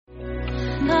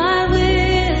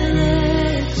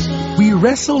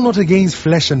wrestle not against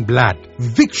flesh and blood.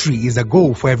 Victory is a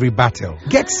goal for every battle.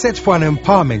 Get set for an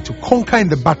empowerment to conquer in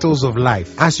the battles of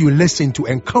life as you listen to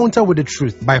Encounter with the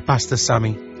Truth by Pastor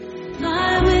Sammy.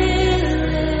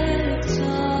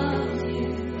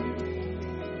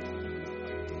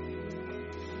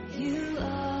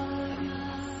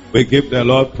 We give the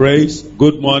Lord praise.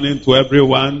 Good morning to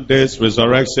everyone this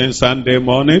Resurrection Sunday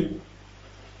morning.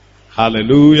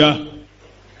 Hallelujah.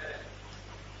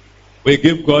 We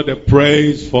give God the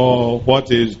praise for what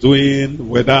He is doing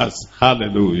with us.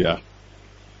 Hallelujah.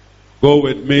 Go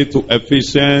with me to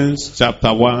Ephesians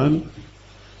chapter 1,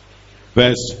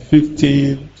 verse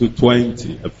 15 to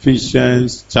 20.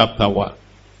 Ephesians chapter 1,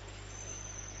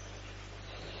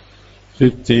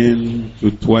 15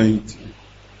 to 20.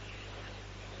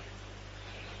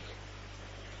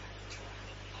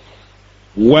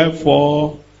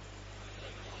 Wherefore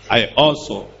I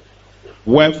also,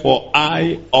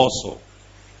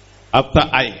 after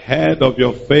I heard of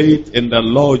your faith in the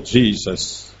Lord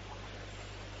Jesus,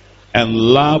 and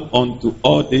love unto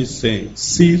all these saints,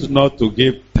 cease not to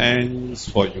give thanks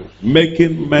for you,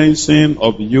 making mention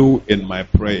of you in my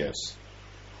prayers,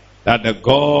 that the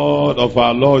God of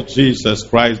our Lord Jesus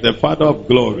Christ, the Father of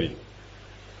glory,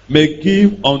 may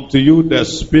give unto you the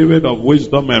spirit of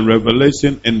wisdom and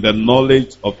revelation in the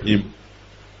knowledge of Him,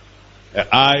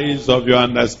 the eyes of your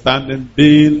understanding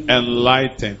being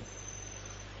enlightened,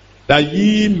 that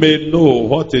ye may know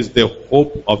what is the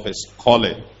hope of His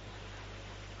calling,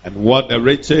 and what the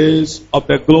riches of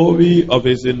the glory of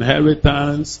His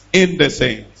inheritance in the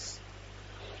saints,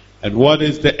 and what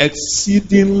is the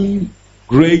exceeding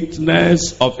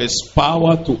greatness of His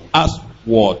power to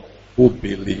usward who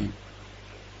believe,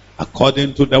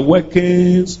 according to the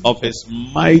workings of His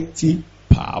mighty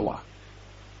power,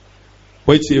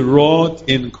 which He wrought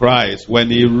in Christ when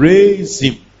He raised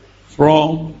Him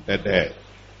from the dead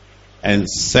and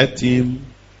set Him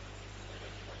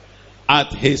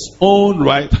at His own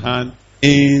right hand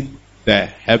in the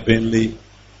heavenly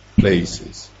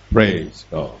places. Praise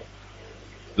God.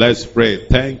 Let's pray.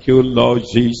 Thank you, Lord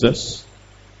Jesus.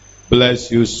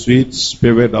 Bless you, sweet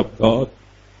Spirit of God.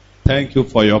 Thank you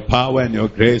for your power and your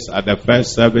grace at the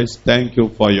first service. Thank you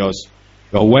for your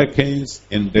workings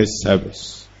in this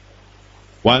service.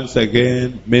 Once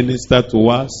again, minister to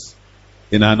us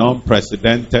in an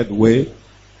unprecedented way.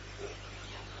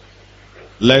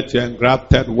 Let your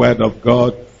engrafted word of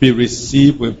God be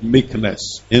received with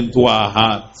meekness into our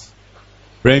hearts,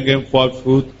 bringing forth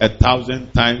fruit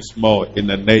 1,000 times more in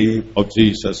the name of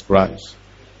Jesus Christ.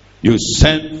 You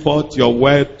send forth your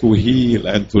word to heal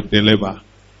and to deliver.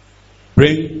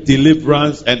 Bring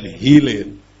deliverance and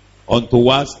healing unto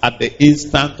us at the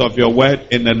instant of your word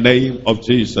in the name of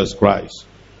Jesus Christ.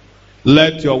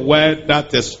 Let your word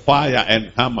that is fire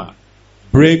and hammer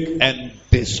break and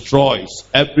destroys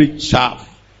every chaff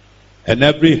and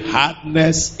every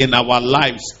hardness in our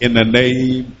lives in the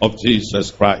name of Jesus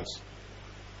Christ.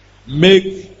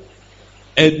 Make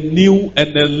a new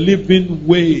and a living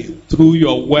way through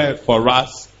your word for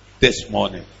us this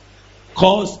morning.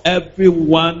 Cause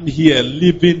everyone here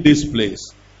leaving this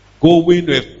place going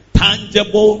with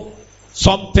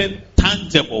something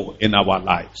tangible in our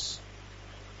lives.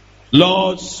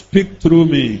 Lord, speak through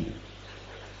me.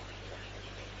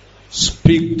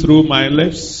 Speak through my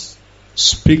lips.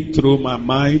 Speak through my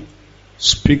mind.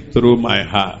 Speak through my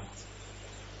heart.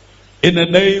 In the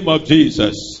name of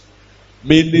Jesus,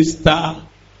 minister,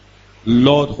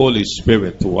 Lord Holy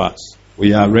Spirit, to us.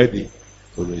 We are ready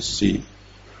to receive.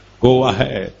 Go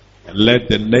ahead and let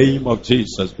the name of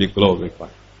Jesus be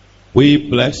glorified. We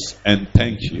bless and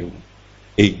thank you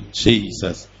in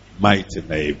Jesus' mighty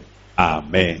name.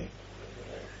 Amen.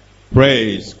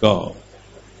 Praise God.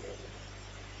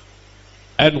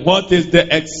 And what is the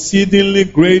exceedingly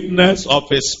greatness of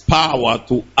His power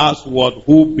to usward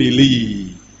who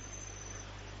believe,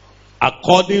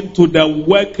 according to the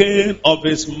working of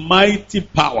His mighty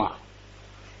power,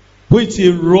 which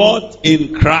He wrought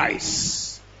in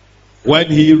Christ when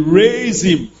He raised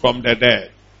Him from the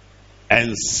dead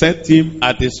and set Him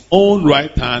at His own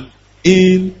right hand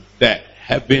in the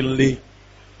heavenly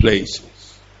places.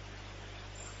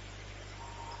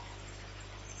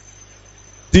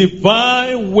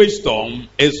 Divine wisdom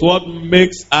is what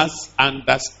makes us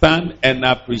understand and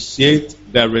appreciate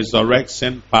the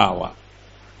resurrection power.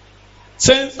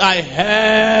 Since I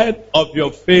heard of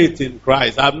your faith in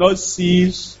Christ, I have not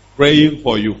ceased praying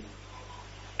for you.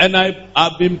 And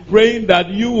I've been praying that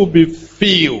you will be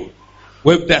filled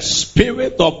with the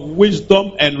spirit of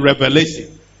wisdom and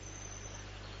revelation.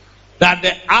 That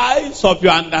the eyes of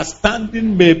your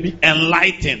understanding may be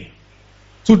enlightened.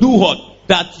 To do what?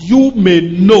 that you may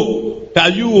know,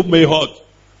 that you may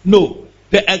know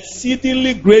the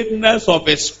exceedingly greatness of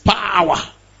his power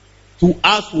to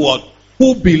us what?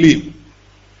 Who believe.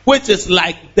 Which is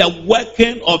like the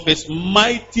working of his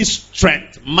mighty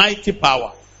strength, mighty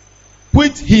power,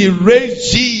 which he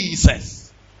raised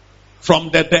Jesus from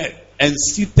the dead and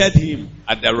seated him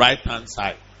at the right hand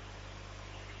side.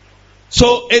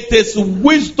 So it is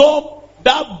wisdom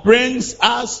that brings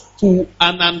us to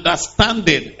an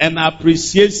understanding and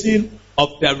appreciation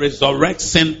of the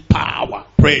resurrection power.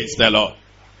 Praise the Lord.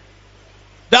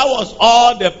 That was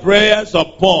all the prayers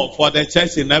of Paul for the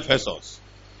church in Ephesus.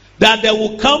 That they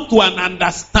will come to an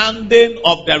understanding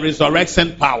of the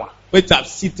resurrection power, which have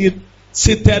seated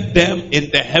them in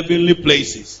the heavenly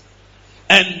places.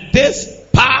 And this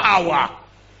power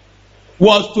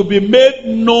was to be made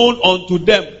known unto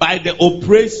them by the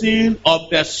operation of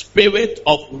the spirit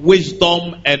of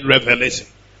wisdom and revelation.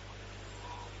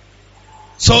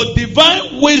 So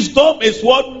divine wisdom is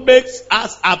what makes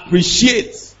us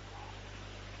appreciate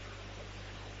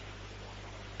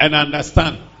and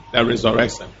understand the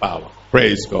resurrection power.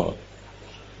 Praise God.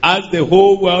 As the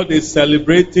whole world is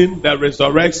celebrating the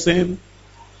resurrection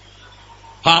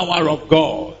power of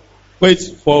God, which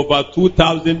for over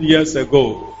 2,000 years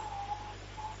ago,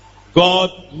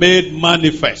 God made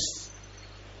manifest.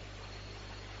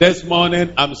 This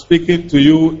morning, I'm speaking to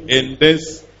you in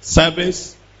this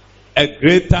service. A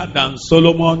greater than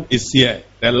Solomon is here.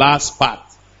 The last part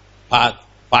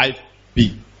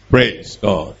 5b. Praise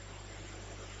God.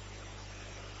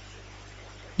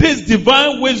 This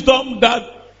divine wisdom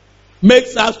that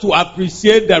makes us to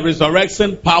appreciate the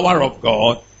resurrection power of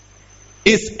God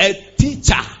is a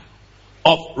teacher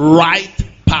of right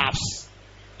paths.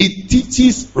 It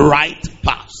teaches right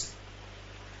paths.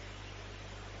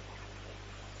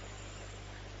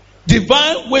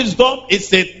 Divine wisdom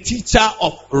is a teacher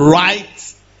of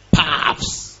right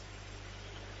paths.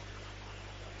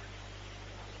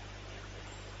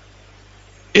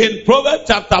 In Proverbs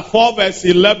chapter 4 verse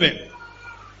 11,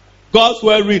 God's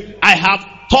word read, I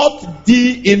have taught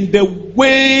thee in the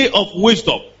way of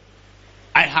wisdom.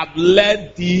 I have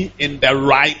led thee in the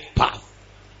right path.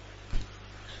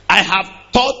 I have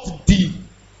taught thee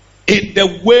in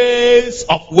the ways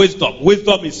of wisdom.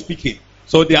 Wisdom is speaking.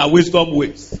 So there are wisdom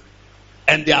ways.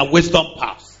 And there are wisdom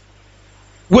paths.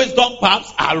 Wisdom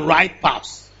paths are right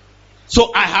paths.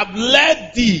 So I have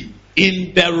led thee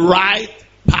in the right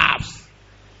paths.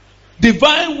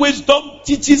 Divine wisdom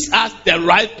teaches us the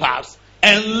right paths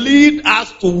and lead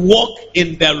us to walk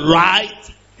in the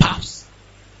right paths.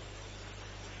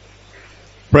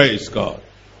 Praise God.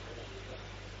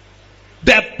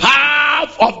 The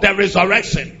path of the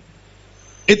resurrection.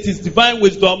 It is divine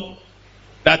wisdom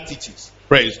that teaches.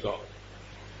 Praise God.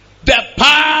 The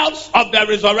paths of the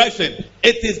resurrection.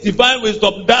 It is divine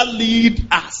wisdom that lead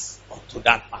us to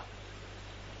that path.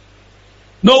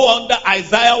 No wonder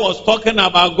Isaiah was talking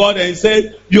about God and he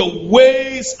said, your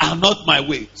ways are not my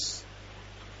ways.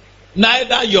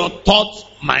 Neither your thoughts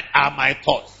are my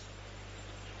thoughts.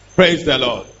 Praise the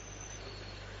Lord.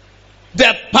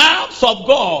 The paths of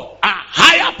God are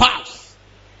higher paths.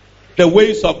 The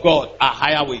ways of God are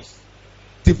higher ways.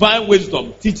 Divine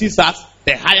wisdom teaches us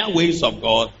the higher ways of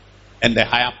God and the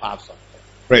higher paths of God.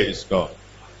 Praise God.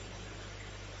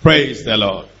 Praise the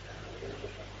Lord.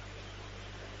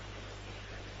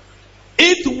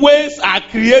 Its ways are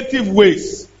creative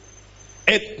ways.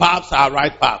 Its paths are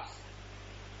right paths.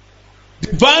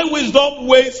 Divine wisdom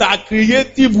ways are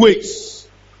creative ways.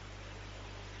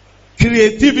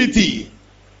 Creativity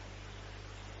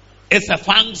is a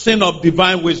function of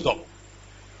divine wisdom.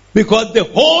 Because the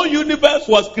whole universe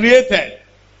was created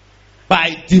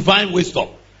by divine wisdom.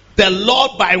 The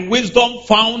Lord by wisdom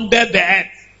founded the earth.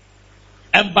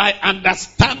 And by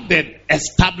understanding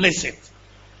established it.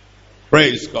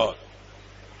 Praise God.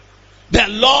 The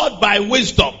Lord by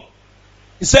wisdom.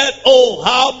 He said, oh,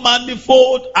 how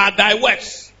manifold are thy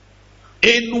works.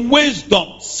 In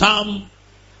wisdom, Psalm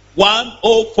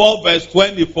 104 verse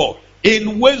 24.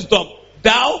 In wisdom,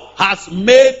 thou hast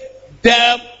made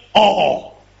them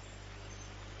all.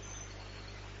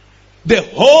 The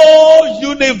whole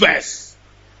universe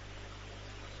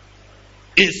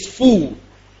is full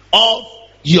of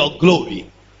your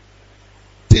glory.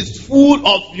 It is full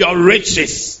of your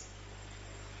riches.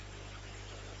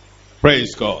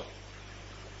 Praise God.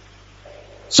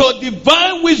 So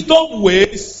divine wisdom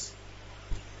ways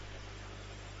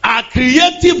are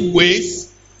creative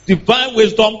ways. Divine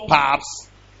wisdom paths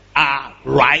are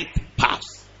right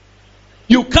paths.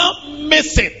 You can't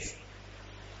miss it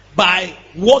by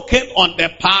walking on the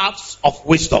paths of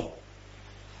wisdom.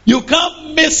 You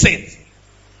can't miss it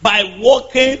by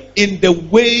walking in the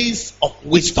ways of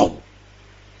wisdom.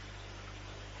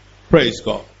 Praise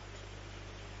God.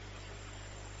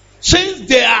 Since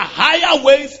there are higher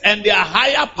ways and there are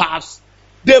higher paths,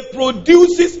 they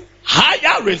produces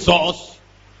higher results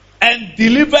and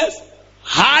delivers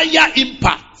higher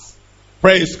impacts.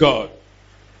 Praise God.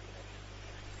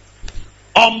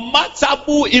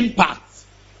 Unmatchable impacts,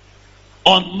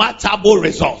 unmatchable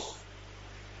results.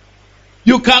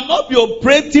 You cannot be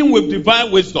operating with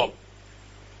divine wisdom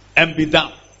and be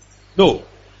down. No.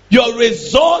 Your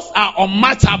results are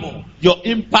unmatchable. Your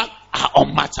impact are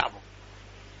unmatchable.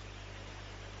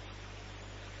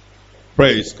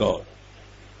 Praise God.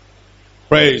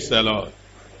 Praise the Lord.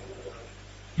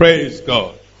 Praise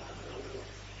God.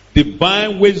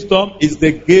 Divine wisdom is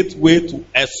the gateway to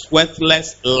a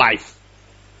sweatless life.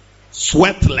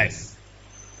 Sweatless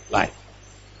life.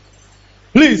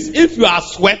 Please, if you are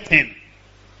sweating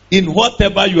in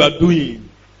whatever you are doing,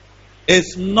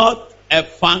 it's not a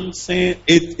function.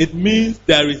 It means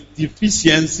there is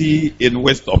deficiency in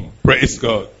wisdom. Praise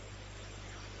God.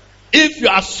 If you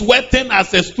are sweating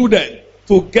as a student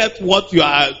to get what you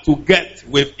are to get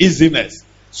with easiness,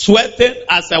 sweating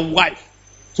as a wife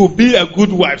to be a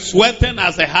good wife, sweating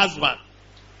as a husband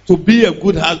to be a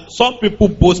good husband, some people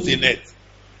boast in it.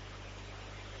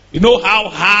 You know how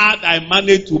hard I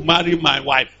managed to marry my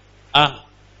wife?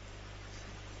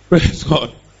 Praise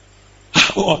God.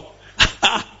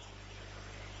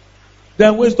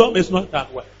 Then wisdom is not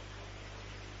that way.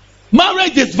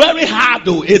 Marriage is very hard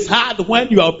though. It's hard when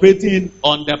you are operating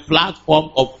on the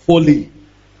platform of folly.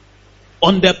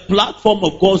 On the platform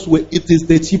of God's way, it is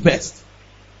the cheapest.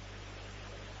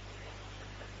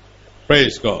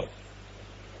 Praise God.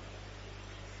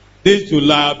 This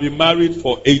July I'll be married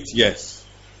for 8 years.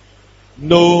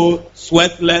 No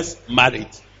sweatless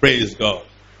marriage. Praise God.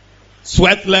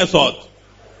 Sweatless what?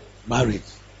 Marriage.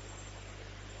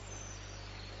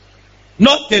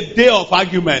 Not a day of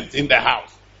argument in the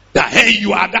house. That hey,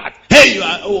 you are that. Hey, you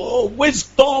are.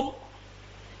 Wisdom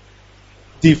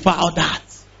defile that.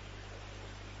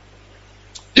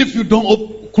 If you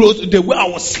don't close the way, I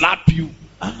will slap you.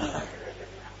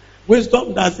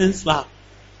 Wisdom doesn't slap.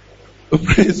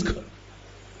 Praise God.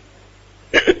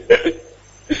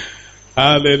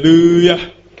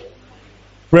 Hallelujah.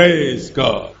 Praise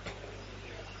God.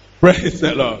 Praise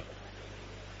the Lord.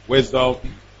 Wisdom.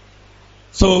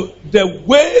 So the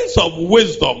ways of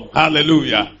wisdom,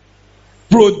 hallelujah,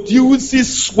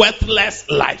 produces sweatless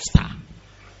lifestyle.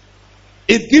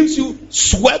 It gives you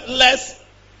sweatless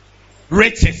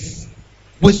riches,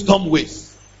 wisdom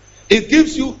ways. It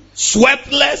gives you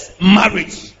sweatless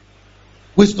marriage,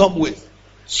 wisdom ways.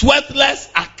 Sweatless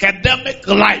academic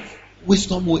life,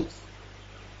 wisdom ways.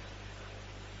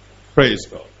 Praise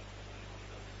God.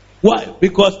 Why?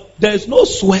 Because there is no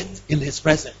sweat in His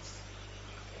presence.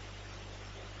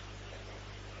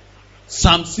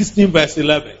 Psalm 16 verse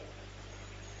 11.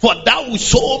 For thou will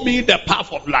show me the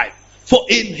path of life. For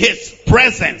in His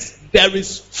presence there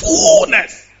is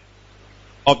fullness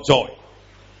of joy.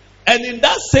 And in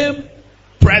that same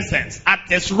presence, at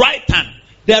His right hand,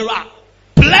 there are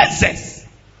pleasures.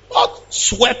 Not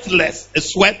sweatless,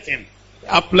 sweating.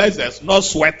 There are pleasures, not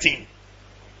sweating.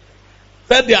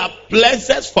 Said there are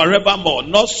pleasures forevermore,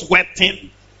 not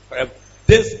sweating forever.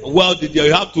 This world,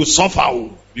 you have to suffer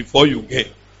before you gain.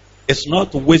 It's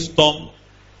not wisdom.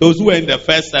 Those who are in the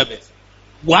first service,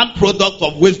 one product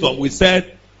of wisdom, we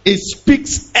said, it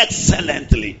speaks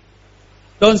excellently.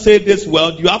 Don't say this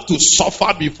world, you have to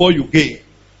suffer before you gain.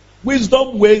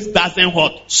 Wisdom ways doesn't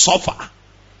what? Suffer.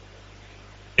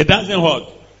 It doesn't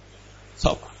what?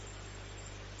 Suffer.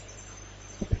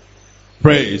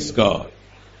 Praise God.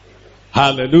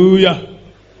 Hallelujah.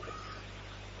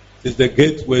 It's the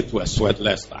gateway to a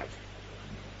sweatless life.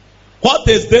 What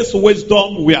is this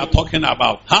wisdom we are talking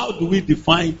about? How do we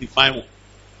define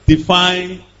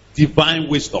divine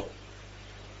wisdom?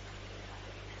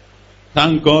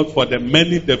 Thank God for the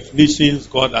many definitions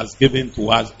God has given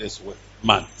to us this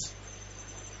month.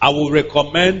 I will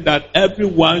recommend that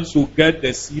everyone should get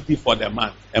the CD for the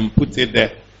month and put it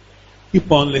there.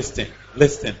 Keep on listening.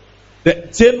 Listen.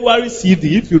 The January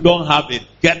CD, if you don't have it,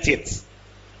 get it.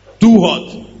 Do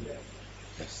what?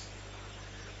 Yes.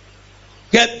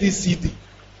 Get this CD.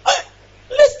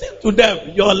 Listen to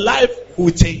them. Your life will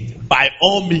change by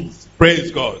all means.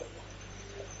 Praise God.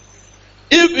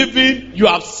 If even you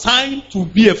have signed to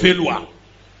be a failure,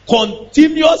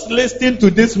 continuous listening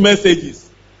to these messages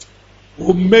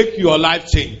will make your life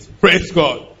change. Praise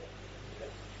God.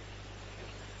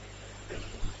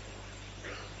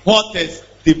 What is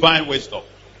divine wisdom?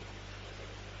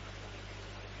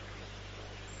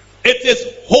 It is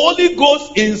Holy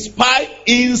Ghost inspired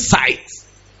insight.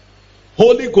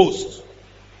 Holy Ghost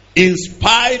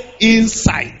inspired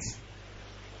insight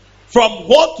from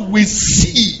what we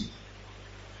see,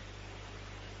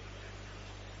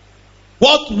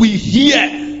 what we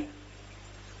hear,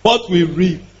 what we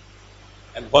read,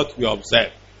 and what we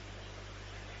observe.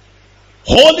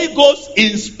 Holy Ghost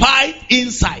inspired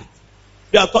insight.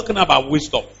 We are talking about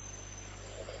wisdom.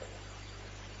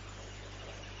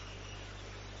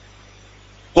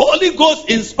 Holy Ghost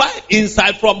inspired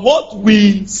insight from what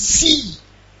we see.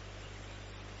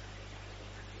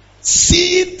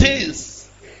 Seeing things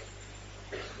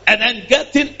and then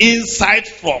getting insight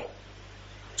from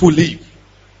to live.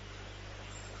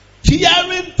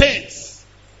 Hearing things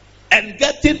and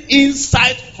getting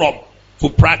insight from to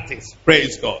practice.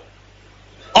 Praise God.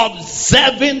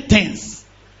 Observing things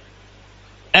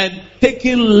and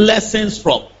taking lessons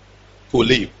from to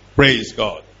live. Praise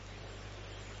God.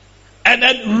 And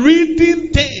then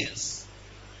reading things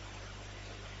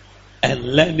and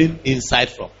learning insight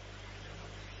from.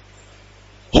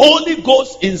 Holy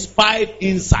Ghost inspired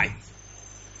insight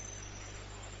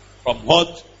from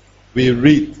what we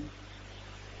read,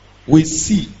 we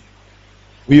see,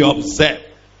 we observe.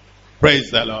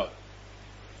 Praise the Lord.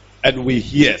 And we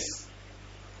hear.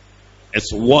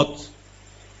 It's what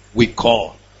we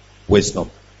call wisdom.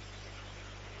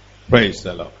 Praise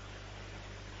the Lord.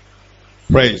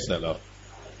 Praise the Lord.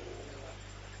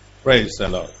 Praise the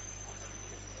Lord.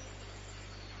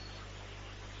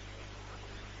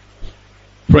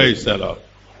 Praise the Lord.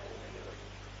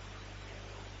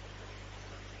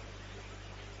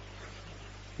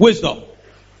 Wisdom.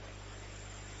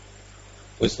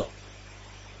 Wisdom.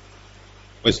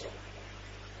 Wisdom.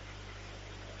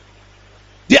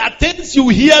 There are things you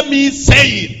hear me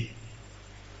saying.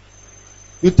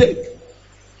 You take.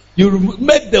 You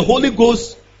make the Holy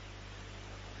Ghost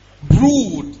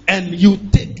brood and you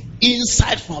take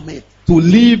insight from it to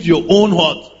live your own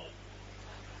heart.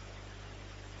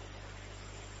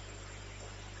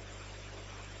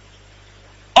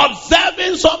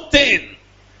 Observing something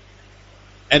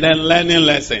and then learning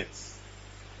lessons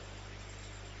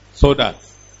so that,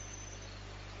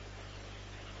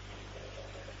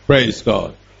 praise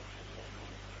God,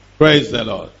 praise the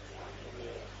Lord.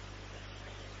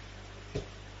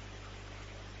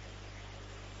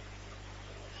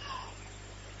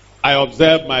 I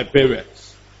observed my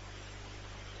parents.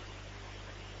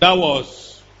 That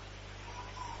was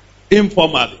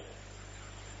informally.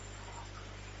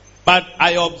 But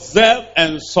I observed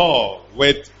and saw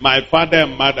with my father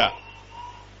and mother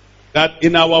that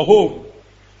in our home,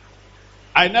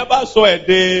 I never saw a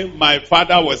day my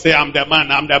father would say, I'm the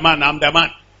man, I'm the man, I'm the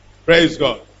man. Praise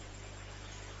God.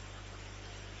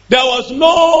 There was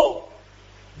no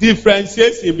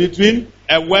differentiation between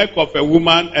a work of a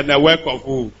woman and a work of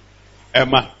who? A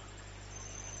man.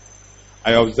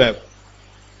 I observed.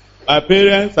 My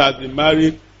parents have been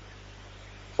married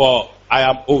for I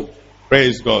am old.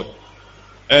 Praise God.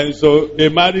 And so they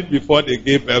married before they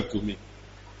gave birth to me.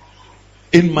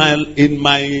 In my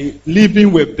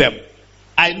living with them,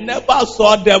 I never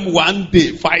saw them one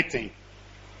day fighting,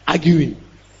 arguing.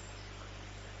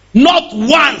 Not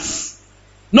once.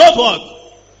 Not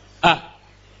what?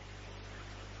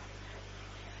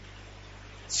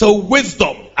 So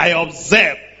wisdom, I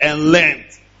observed and learned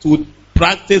to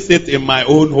practice it in my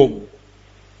own home.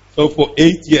 So for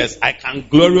 8 years, I can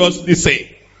gloriously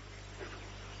say,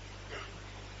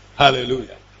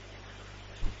 hallelujah,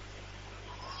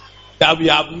 that we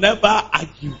have never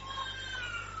argued.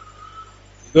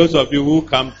 Those of you who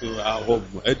come to our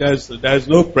home, there's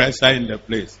no pressure in the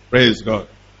place. Praise God.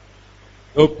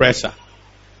 No pressure.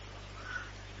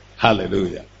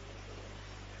 Hallelujah.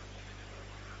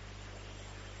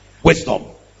 Wisdom.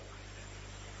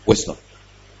 Wisdom.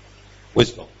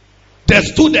 Wisdom. The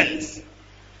students.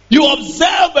 You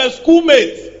observe a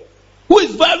schoolmate who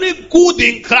is very good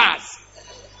in class.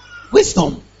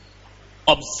 Wisdom.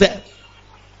 Observe.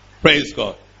 Praise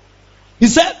God. He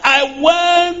said,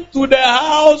 I went to the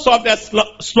house of the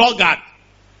sluggard.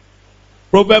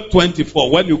 Proverbs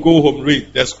 24. When you go home,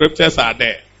 read. The scriptures are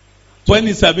there.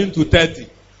 27 to 30.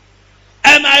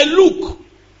 And I look.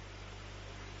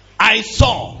 I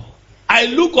saw. I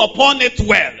look upon it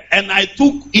well. And I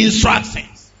took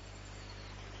instructions.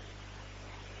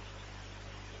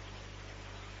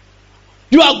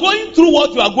 You are going through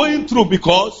what you are going through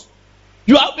because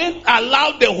you haven't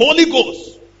allowed the Holy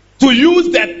Ghost to use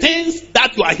the things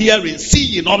that you are hearing,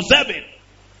 seeing, observing,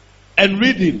 and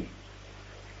reading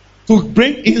to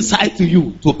bring insight to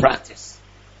you to practice.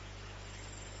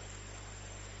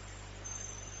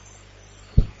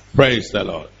 Praise the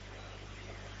Lord.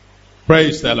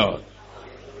 Praise the Lord.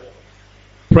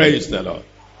 Praise the Lord.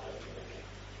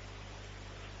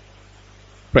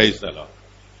 Praise the Lord.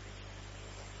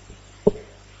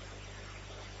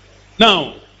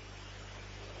 Now,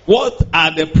 what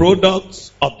are the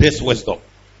products of this wisdom?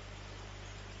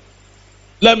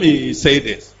 Let me say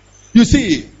this. You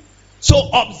see, so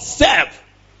observe.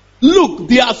 Look,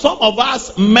 there are some of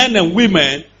us, men and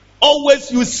women,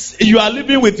 always you are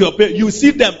living with your parents. You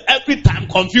see them every time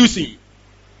confusing.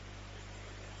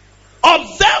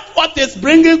 Observe what is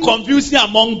bringing confusion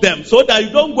among them so that you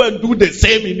don't go and do the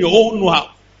same in your own house.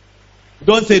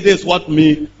 Don't say this is what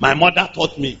my mother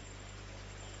taught me.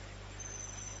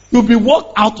 You'll be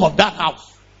walked out of that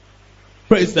house.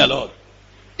 Praise the Lord.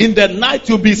 In the night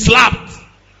you'll be slapped.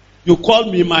 You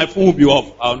call me, my phone will be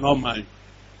off. I'll not mind.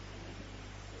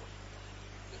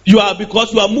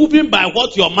 Because you are moving by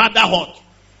what your mother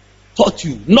taught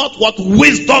you, not what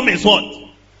wisdom is what.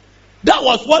 That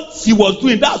was what she was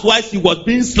doing. That's why she was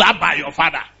being slapped by your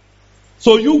father.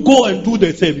 So you go and do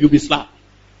the same. You'll be slapped.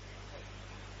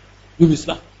 You'll be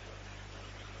slapped.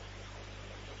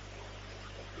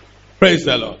 Praise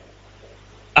the Lord.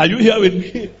 Are you here with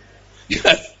me?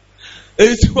 Yes.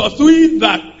 And she was doing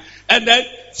that. And then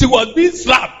she was being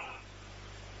slapped.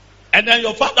 And then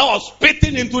your father was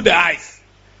spitting into the eyes.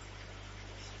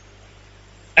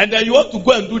 And then you want to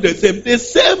go and do the same. The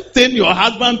same thing your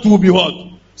husband will be what?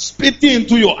 Spitting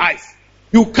into your eyes.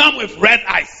 You come with red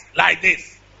eyes like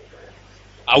this.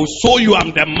 I will show you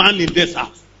I'm the man in this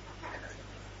house.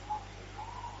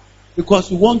 Because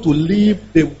you want to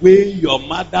live the way your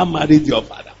mother married your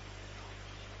father.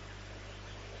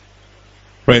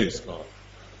 Praise God.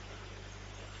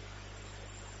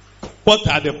 What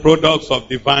are the products of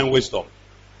divine wisdom?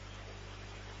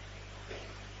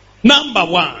 Number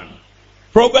one,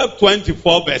 Proverbs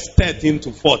 24 verse 13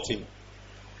 to 14.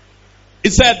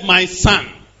 It said, my son,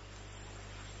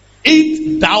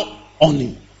 eat thou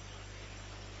honey,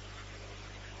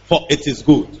 for it is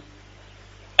good,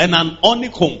 and an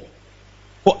honeycomb,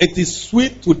 for it is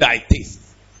sweet to thy taste.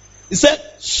 He said,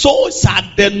 so shall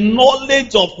the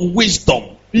knowledge of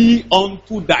wisdom be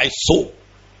unto thy soul.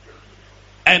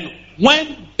 And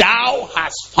when thou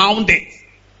hast found it,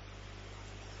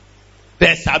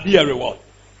 there shall be a reward.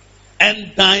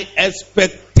 And thy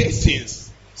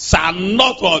expectations shall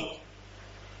not what?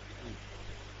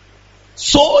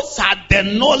 So shall the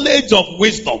knowledge of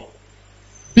wisdom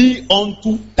be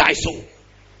unto thy soul.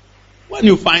 When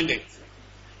you find it,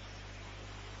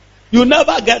 you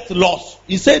never get lost.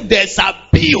 He said there shall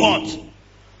be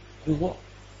what?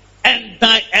 And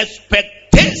thy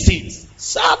expectations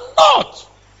shall not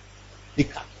be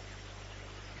cut.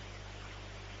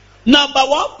 Number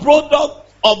one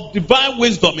product of divine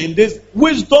wisdom in this,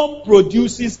 wisdom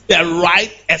produces the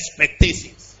right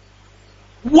expectations.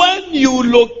 When you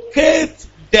locate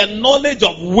the knowledge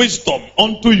of wisdom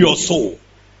onto your soul,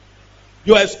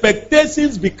 your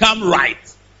expectations become right.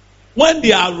 When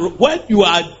you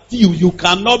are due, you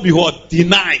cannot be what?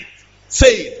 Denied. Say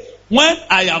it. When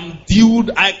I am due,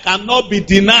 I cannot be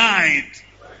denied.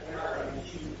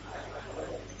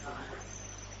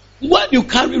 When you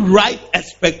carry right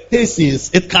expectations,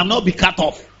 it cannot be cut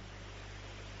off.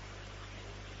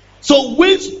 So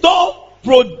wisdom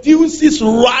produces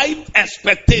right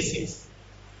expectations.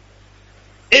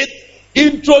 It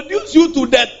introduces you to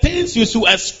the things you should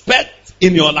expect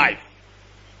in your life.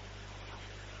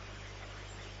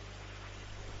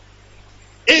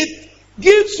 It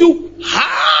gives you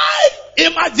high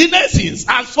imaginations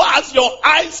as far as your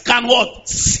eyes can what?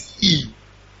 See.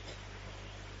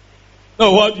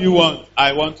 So what do you want?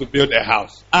 I want to build a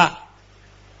house.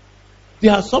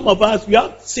 There are some of us, we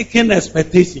have seeking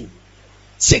expectation.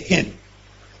 Seeking.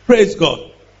 Praise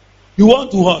God. You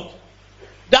want to what?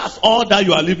 That's all that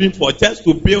you are living for, just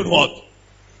to build what?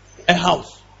 A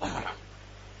house.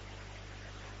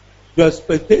 Your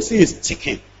expectation is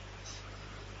chicken.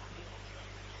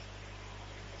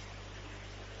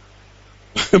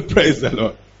 Praise the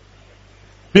Lord.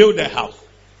 Build a house.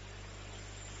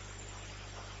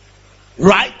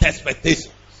 Right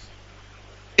expectations.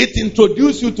 It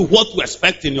introduces you to what to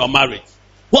expect in your marriage,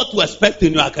 what to expect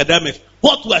in your academics,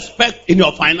 what to expect in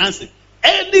your finances.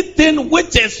 Anything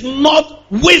which is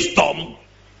not wisdom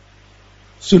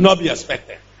should not be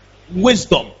expected.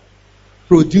 Wisdom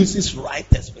produces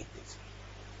right expectations.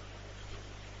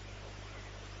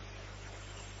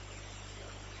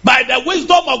 By the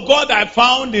wisdom of God I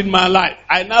found in my life,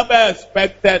 I never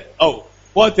expected,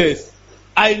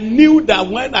 I knew that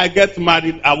when I get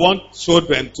married, I want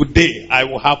children. Today, I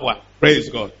will have one. Praise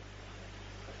God.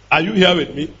 Are you here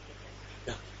with me?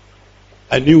 Yeah.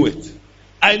 I knew it.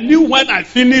 I knew when I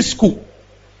finished school,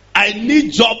 I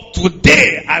need job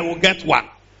today, I will get one.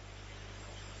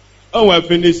 When we're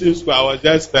finishing school, I was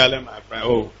just telling my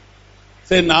friend,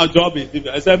 say now job is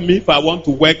different. I said, me, if I want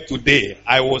to work today,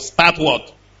 I will start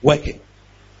what? Working.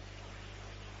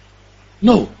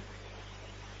 No.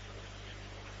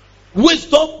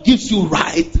 Wisdom gives you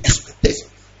right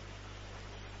expectations.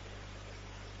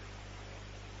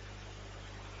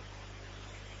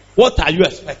 What are you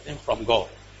expecting from God?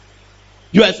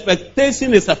 Your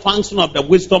expectation is a function of the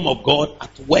wisdom of God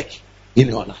at work in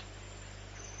your life.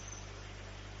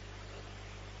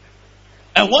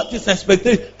 And what is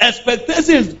expectation?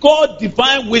 Expectation is God's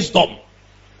divine wisdom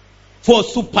for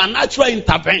supernatural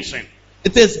intervention.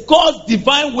 It is God's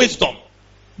divine wisdom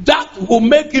that will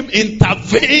make him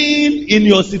intervene in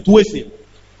your situation.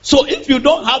 So if you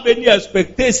don't have any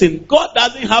expectation, God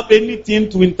doesn't have anything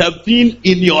to intervene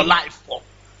in your life for.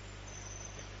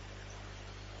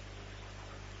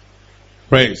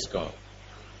 Praise God.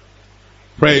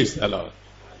 Praise the Lord.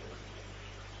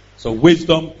 So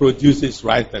wisdom produces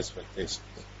right expectations.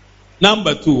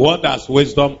 Number 2, what does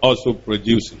wisdom also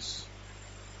produces?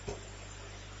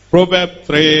 Proverbs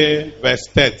 3 verse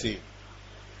 13.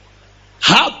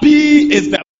 Happy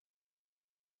is the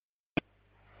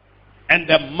and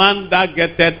the man that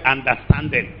getteth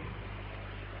understanding.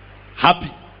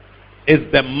 Happy is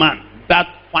the man that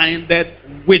findeth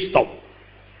wisdom.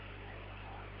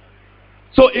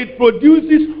 So it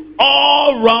produces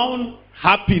all round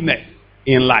happiness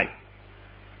in life.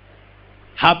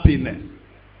 Happiness.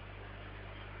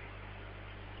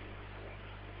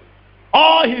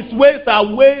 All his ways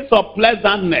are ways of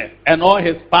pleasantness, and all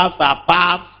his paths are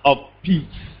paths of peace.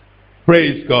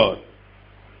 Praise God.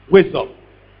 Wisdom.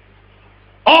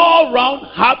 All round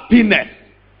happiness.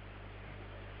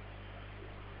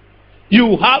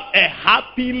 You have a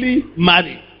happily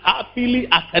married, happily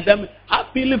academic,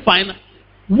 happily finance.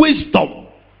 Wisdom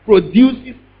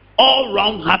produces all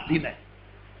round happiness.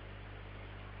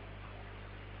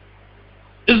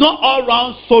 It's not all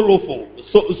round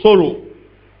sorrow.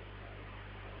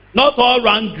 Not all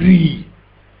round greed.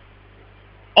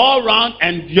 All round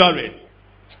enduring.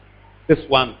 This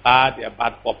one bad,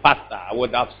 but for pastor, I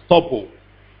would have stopped.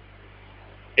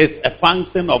 It's a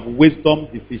function of wisdom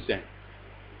deficient.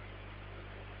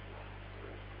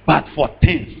 But for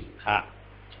things,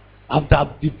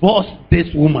 after divorced this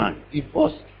woman, it's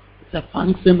a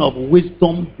function of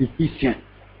wisdom deficient.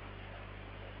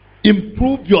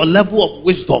 Improve your level of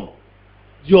wisdom.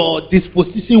 Your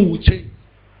disposition will change.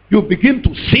 You begin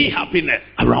to see happiness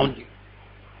around you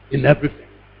in everything.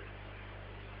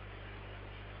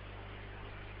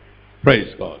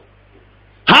 Praise God.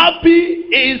 Happy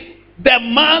is the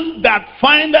man that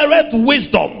findeth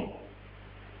wisdom,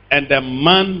 and the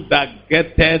man that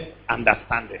getteth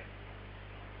understanding.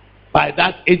 By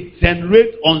that it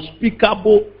generates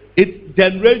unspeakable, it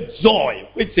generates joy,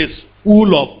 which is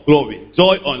full of glory.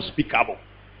 Joy unspeakable.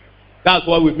 That's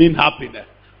what we mean happiness.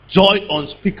 Joy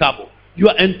unspeakable. You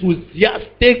are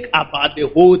enthusiastic about the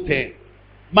whole thing.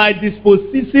 My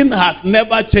disposition has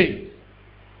never changed.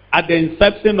 At the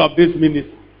inception of this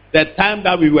ministry, the time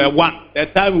that we were 1, the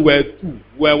time we were 2,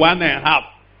 we were 1.5,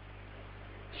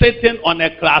 sitting on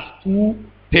a class 2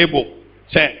 table,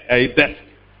 chair, a desk.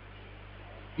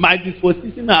 My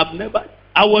disposition have never.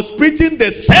 I was preaching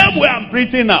the same way I'm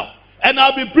preaching now. And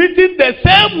I'll be preaching the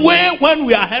same way when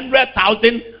we are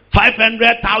 100,000,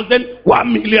 500,000,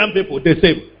 1 million people. The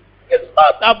same. It's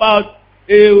not about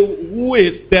who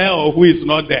is there or who is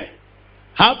not there.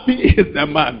 Happy is the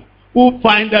man who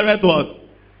findeth what?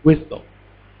 Wisdom.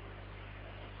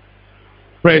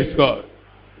 Praise God.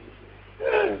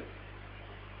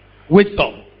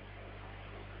 Wisdom.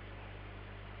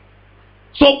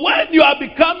 So when you are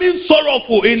becoming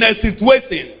sorrowful in a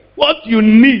situation, what you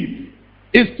need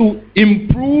is to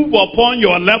improve upon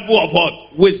your level of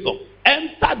what? Wisdom.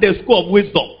 Enter the school of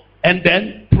wisdom and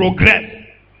then progress.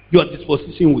 Your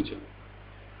disposition will change.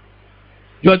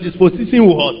 Your disposition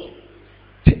will what?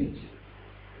 Change.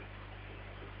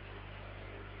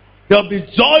 There will be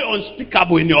joy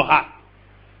unspeakable in your heart.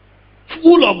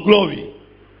 Full of glory.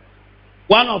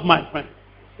 One of my friends,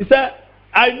 he said,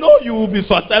 I know you will be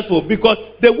successful because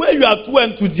the way you are too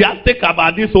enthusiastic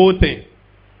about this whole thing.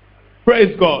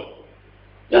 Praise God.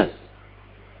 Yes.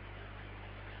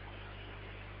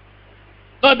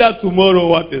 Not that tomorrow,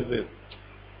 what is it?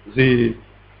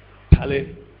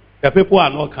 The people are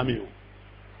not coming.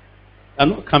 They are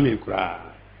not coming.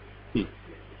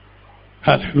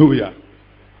 Hallelujah.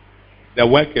 The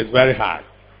work is very hard.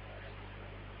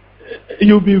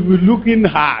 You'll be looking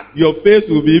hard. Your face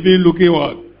will be even looking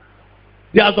what?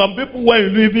 There are some people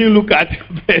when you even look at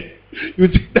your face, you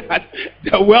see that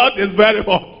the world is very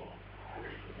hot.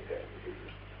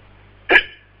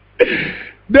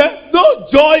 There's no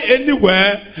joy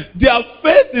anywhere. Their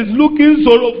face is looking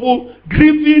sorrowful,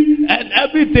 grieving, and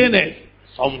everything is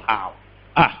somehow.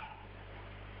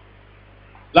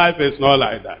 Life is not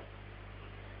like that.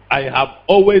 I have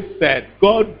always said,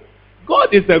 God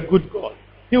is a good God.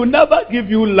 He will never give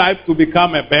you life to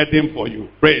become a burden for you.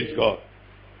 Praise God.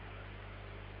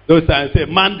 Those times say,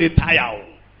 man they tire,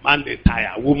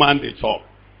 woman they chop.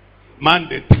 Man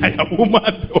they tire, woman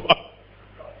they work.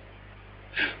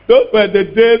 Those were the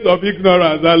days of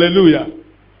ignorance. Hallelujah.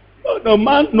 No,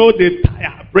 man know they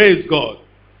tire. Praise God.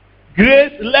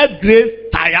 Grace, let grace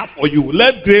tire for you.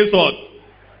 Let grace what?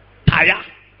 Tire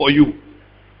for you.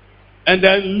 And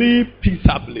then live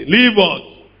peaceably. Live what?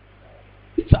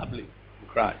 Peaceably in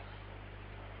Christ.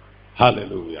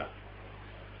 Hallelujah.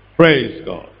 Praise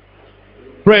God.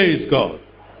 Praise God.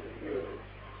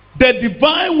 The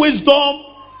divine wisdom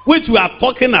which we are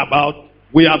talking about,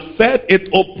 we have said it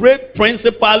operates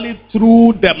principally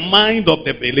through the mind of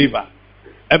the believer.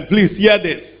 And please hear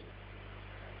this.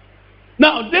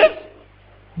 Now this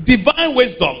divine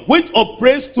wisdom which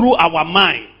operates through our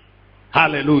mind,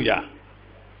 hallelujah,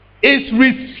 is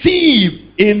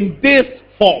received in this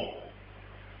form.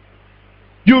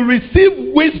 You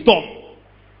receive wisdom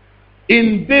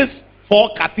in these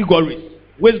 4 categories.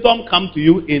 Wisdom comes to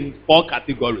you in 4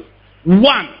 categories.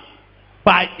 1,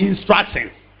 by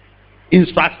instructions.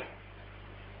 Instruction.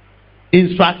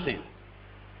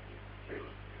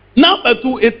 Number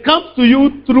 2, it comes to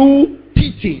you through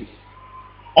teachings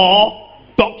or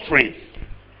doctrines.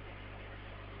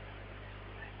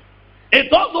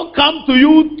 It also comes to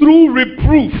you through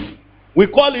reproof. We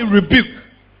call it rebuke.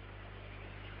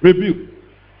 Rebuke.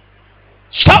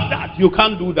 Stop that. You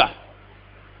can't do that.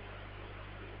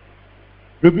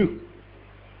 Rebuke.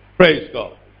 Praise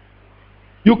God.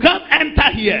 You can't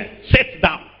enter here. Sit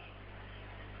down.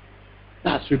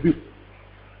 That's rebuke.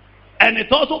 And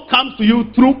it also comes to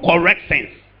you through corrections.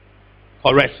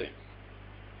 Corrections.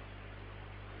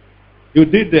 You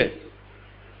did this.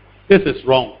 This is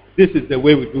wrong. This is the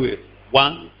way we do it.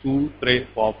 1, 2, 3,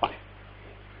 4, 5.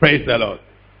 Praise the Lord.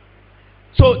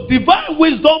 So divine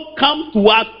wisdom comes to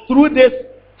us through these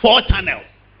 4 channels.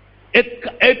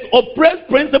 It operates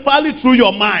principally through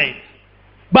your mind.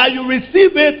 But you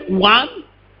receive it, 1,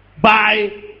 by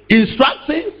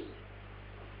instructions.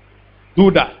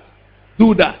 Do that.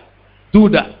 Do that. Do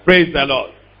that. Praise the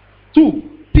Lord. 2,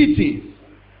 teachings.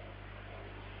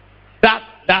 That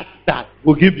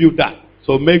will give you that.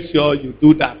 So make sure you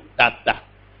do that.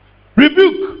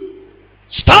 Rebuke.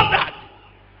 Stop that.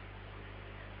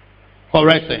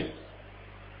 Correction.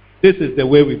 This is the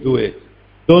way we do it.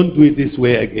 Don't do it this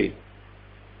way again.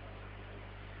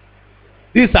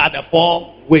 These are the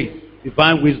 4 ways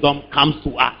divine wisdom comes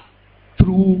to us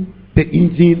through the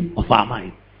engine of our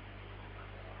mind.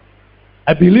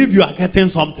 I believe you are getting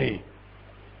something.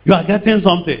 You are getting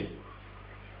something.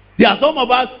 There are some of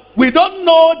us, we don't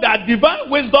know that divine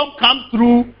wisdom comes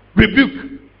through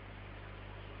rebuke.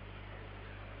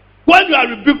 When you are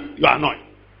rebuked, you are annoyed.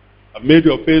 I've made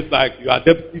your face like you are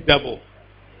deputy devil.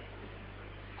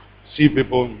 See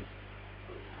people.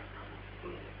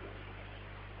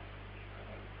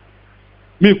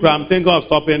 Me, I'm thinking of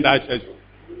stopping that church.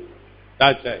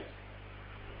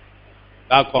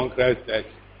 That concrete church.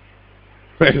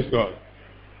 Praise God.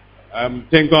 I'm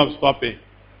thinking of stopping.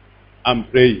 I'm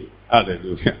praying.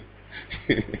 Hallelujah.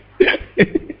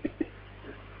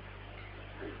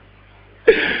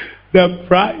 The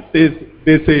price is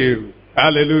the same.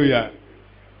 Hallelujah.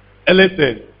 And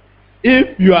listen,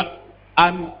 if you are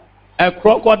a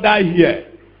crocodile here,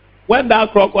 when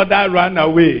that crocodile ran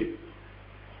away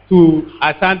to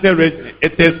Ashanti region,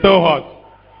 it is still hot.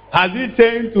 Has it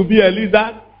changed to be a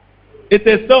lizard? It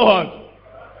is still hot.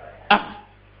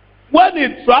 When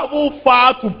it travels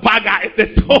far to Paga, it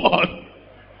is still hot.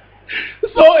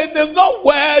 So it is not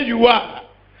where you are.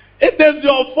 It is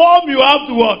your form you have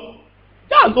to watch.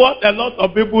 That's what a lot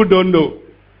of people don't know.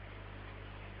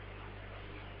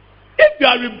 If you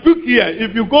are rebuked here,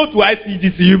 if you go to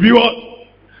ICGC, you'll be what?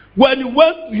 When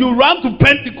you run to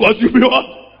Pentecost, you'll be what?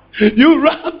 You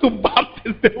run to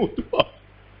Baptist, they will do what?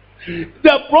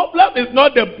 The problem is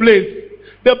not the place.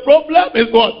 The problem is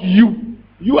what?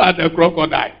 You are the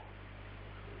crocodile.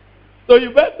 So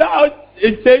you better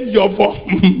change your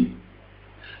form.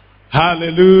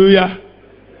 Hallelujah.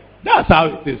 That's how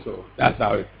it is. So that's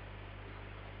how it is.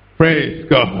 Praise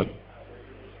God.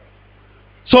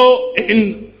 So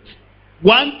in 2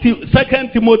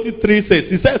 Timothy 3 says,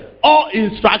 he says, all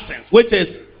instructions, which is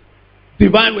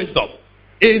divine wisdom,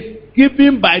 is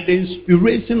given by the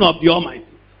inspiration of the Almighty.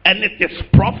 And it is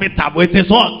profitable. It is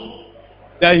what?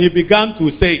 Then he began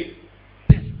to say,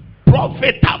 this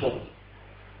profitable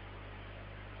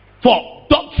for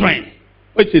doctrine,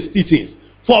 which is teachings,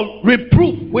 for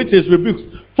reproof, which is rebukes,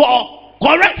 for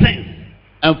corrections,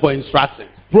 and for instructions.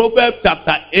 Proverbs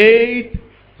chapter 8,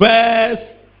 verse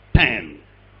 10.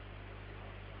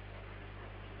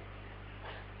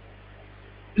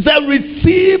 It said,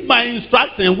 receive my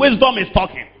instruction. Wisdom is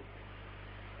talking.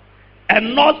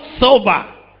 And not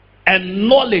silver and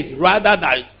knowledge, rather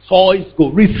than choice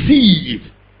gold. Receive.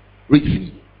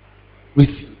 Receive.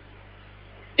 Receive.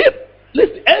 If,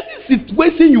 listen, any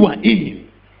situation you are in,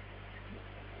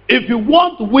 if you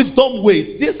want wisdom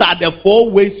ways, these are the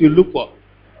 4 ways you look for.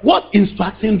 What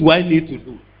instruction do I need to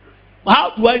do?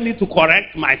 How do I need to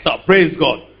correct myself? Praise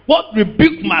God. What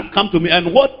rebuke must come to me,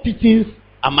 and what teachings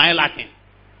am I lacking?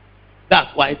 That's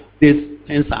why these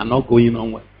things are not going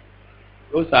on well.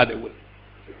 Those are the ways.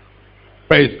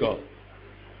 Praise God.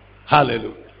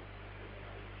 Hallelujah.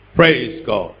 Praise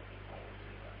God.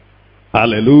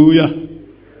 Hallelujah.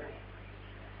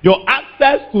 Your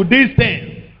access to these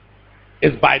things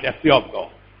is by the fear of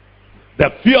God. The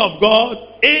fear of God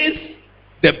is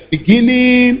the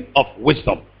beginning of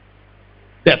wisdom.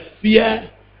 The fear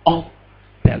of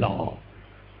the Lord.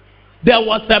 There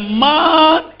was a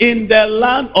man in the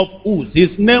land of Uz.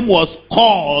 His name was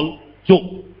called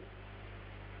Job.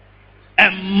 A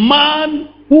man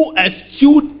who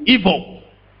eschewed evil.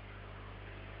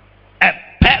 A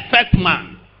perfect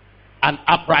man. An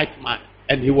upright man.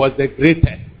 And he was the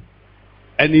greatest.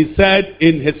 And he said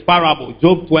in his parable,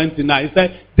 Job 29, he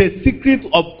said, the secret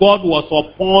of God was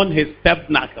upon his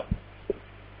tabernacle.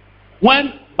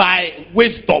 When by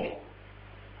wisdom.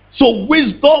 So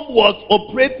wisdom was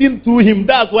operating through him.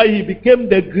 That's why he became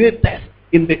the greatest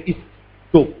in the East.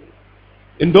 So,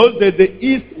 in those days, the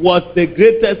East was the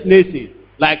greatest nation.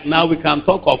 Like now we can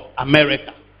talk of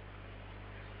America.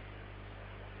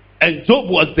 And Job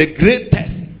was the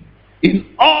greatest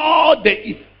in all the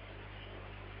East.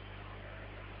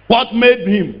 What made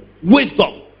him?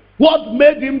 Wisdom. What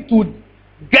made him to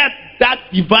get that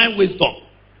divine wisdom?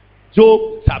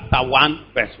 Job chapter 1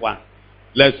 verse 1.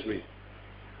 Let's read.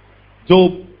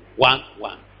 Job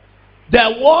 1:1. There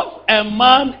was a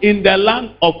man in the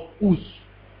land of Uz,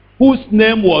 whose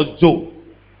name was Job.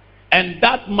 And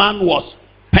that man was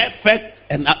perfect.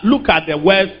 And look at the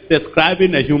words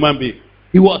describing a human being.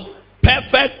 He was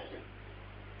perfect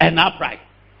and upright.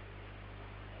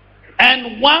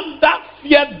 And one that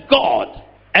feared God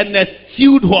and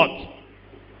eschewed what?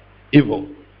 Evil.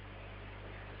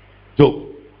 Job.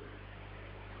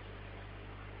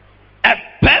 A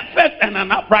perfect and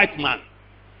an upright man.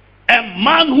 A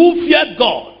man who feared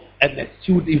God and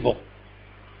eschewed evil.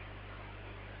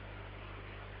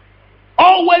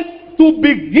 Always to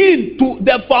begin to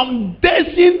the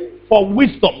foundation for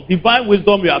wisdom, divine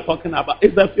wisdom we are talking about,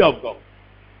 is the fear of God.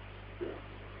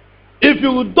 If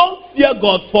you don't fear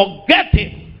God, forget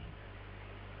it.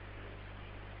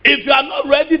 If you are not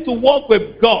ready to walk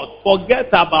with God, forget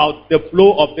about the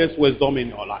flow of this wisdom in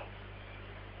your life.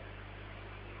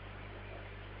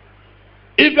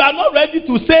 If you are not ready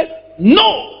to say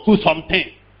no to something,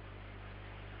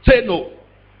 say no.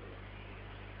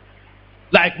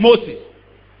 Like Moses.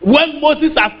 When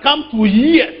Moses has come to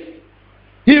years,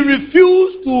 he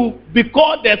refused to be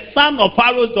called the son of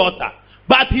Pharaoh's daughter.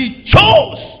 But he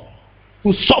chose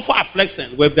to suffer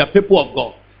affliction with the people of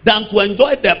God than to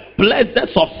enjoy the pleasures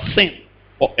of sin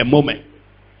for a moment.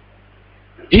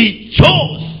 He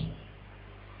chose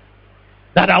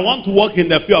that I want to walk in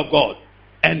the fear of God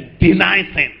and deny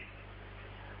sin.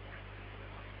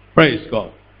 Praise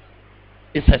God.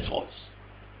 It's a choice.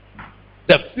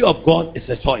 The fear of God is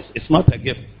a choice. It's not a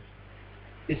gift.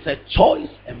 It's a choice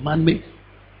a man makes.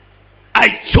 I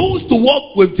chose to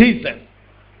walk with Jesus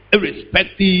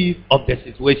irrespective of the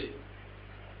situation.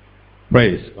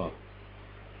 Praise God.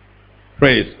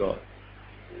 Praise God.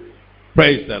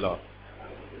 Praise the Lord.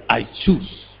 I choose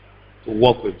to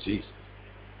walk with Jesus.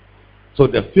 So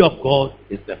the fear of God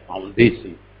is the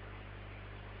foundation.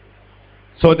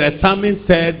 So the psalmist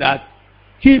said that,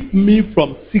 keep me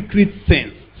from secret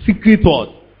sins. Secret what?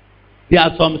 There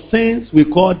are some sins, we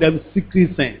call them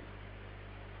secret sins.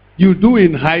 You do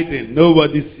in hiding,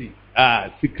 nobody sees.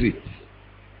 Secret.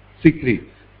 Secret.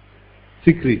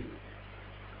 Secret.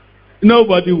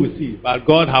 Nobody will see, but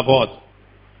God have what?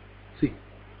 See.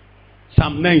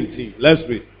 Psalm 19, let's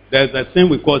read. There's a sin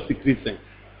we call secret sin.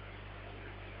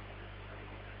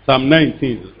 Psalm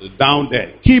 19 is down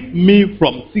there. Keep me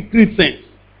from secret sins.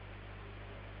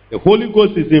 The Holy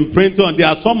Ghost is imprinted on. There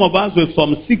are some of us with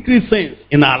some secret sins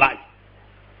in our life.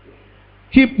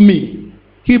 Keep me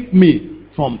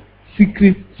from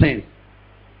secret sins.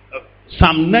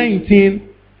 Psalm 19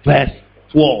 verse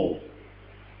 12.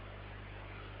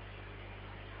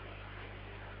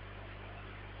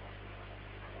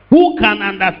 Who can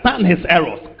understand his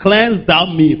errors? Cleanse thou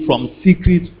me from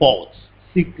secret faults,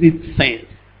 secret sins.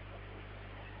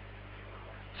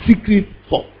 Secret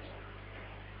faults.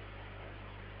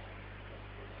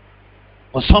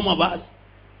 For some of us,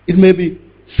 it may be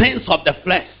sins of the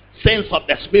flesh, sins of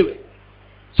the spirit.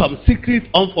 Some secret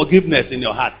unforgiveness in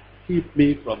your heart. Keep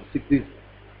me from secret.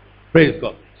 Praise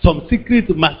God. Some secret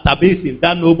masturbation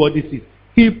that nobody sees.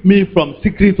 Keep me from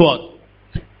secret what?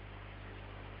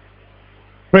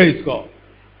 Praise God.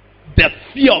 The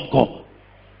fear of God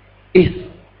is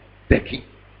the key.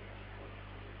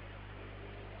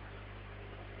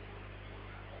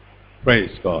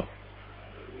 Praise God.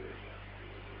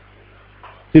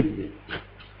 Keep me.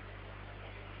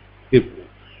 Keep me.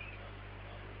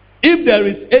 If there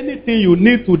is anything you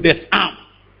need to disarm,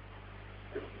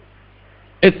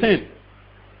 a sin,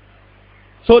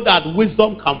 so that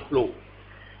wisdom can flow,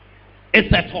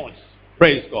 it's a choice.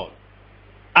 Praise God.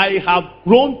 I have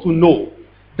grown to know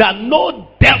that no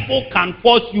devil can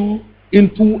force you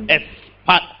into a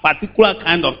particular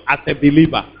kind of, as a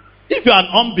believer. If you are an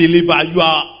unbeliever, you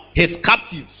are his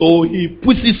captive, so he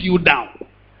pushes you down.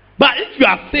 But if you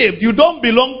are saved, you don't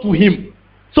belong to him.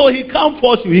 So he can't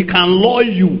force you, he can lure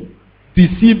you,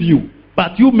 deceive you.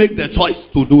 But you make the choice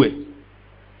to do it.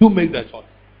 You make the choice.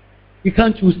 You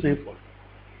can't choose sinful.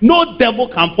 No devil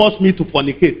can force me to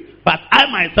fornicate, but I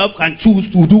myself can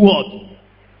choose to do what?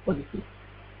 Fornicate.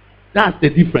 That's the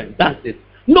difference. That's it.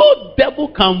 No devil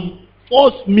can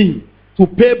force me to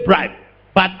pay bribe,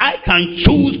 but I can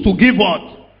choose to give what?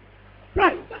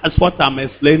 Bribe. That's what I'm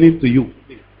explaining to you.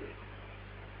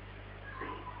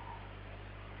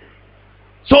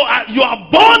 So you are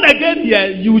born again here,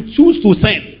 you choose to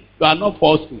sin. You are not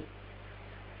forced to.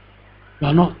 You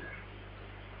are not.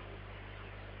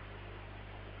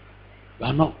 You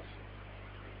are not.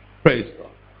 Praise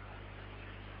God.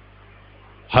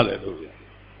 Hallelujah.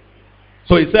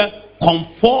 So he said,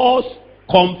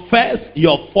 confess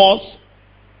your false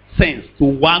sins to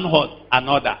one or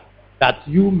another, that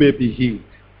you may be healed.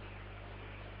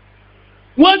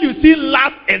 When you see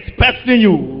lust expecting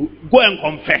you, go and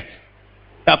confess.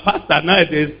 The pastor,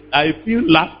 nowadays, I feel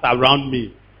lust around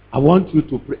me. I want you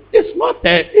to pray. It's not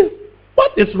there.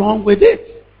 What is wrong with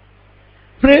it?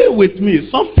 Pray with me.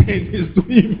 Something is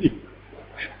doing me.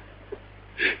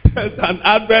 There's an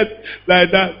advert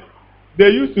like that. They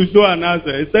used to show an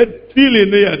answer. It said, feel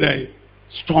in here there.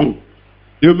 Strong.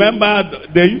 You remember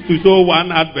they used to show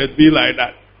one advert be like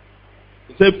that.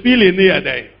 It said, feel in here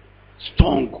there.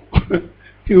 Strong.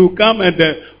 You come and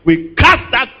we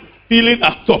cast that feeling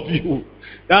out of you.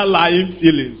 That lying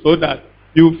feeling, so that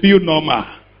you feel normal.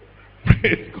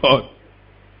 Praise God.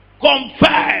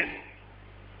 Confess.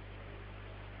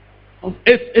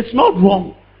 It's not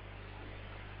wrong.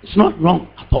 It's not wrong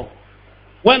at all.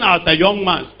 When I was a young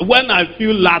man, when I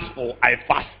feel lustful, I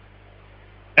fast.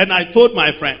 And I told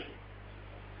my friend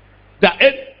that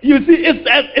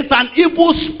it's an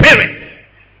evil spirit.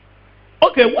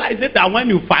 Okay, why is it that when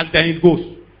you fast, then it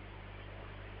goes?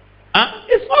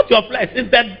 It's not your flesh. It's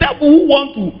the devil who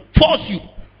wants to force you.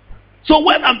 So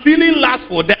when I'm feeling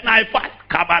lustful, then I fast.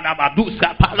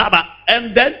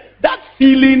 And then that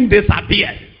feeling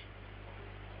disappears.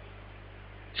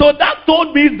 So that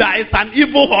told me that it's an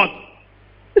evil heart.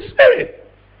 Spirit.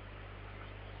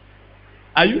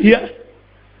 Are you here?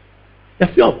 The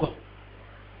fear of God.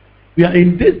 We are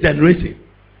in this generation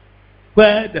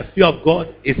where the fear of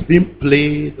God is being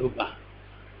played over,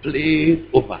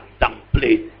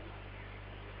 downplayed.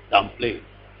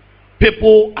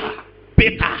 People are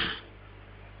bitter.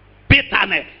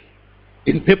 Bitterness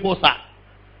in people's heart.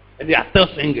 And they are still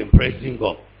singing, praising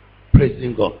God,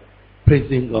 praising God,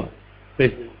 praising God,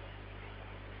 praising God.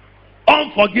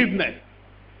 Unforgiveness.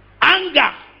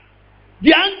 Anger.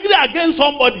 They're angry against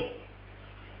somebody.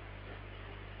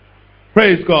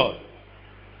 Praise God.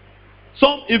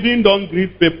 Some even don't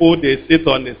greet people they sit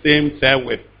on the same chair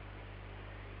with.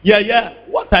 Yeah.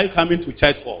 What are you coming to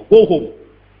church for? Go home.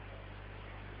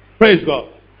 Praise God.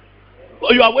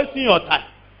 You are wasting your time.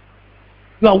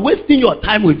 You are wasting your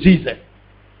time with Jesus.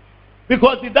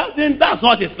 Because that's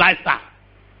not his lifestyle.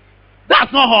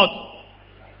 That's not hot.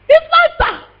 His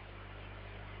lifestyle.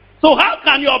 So how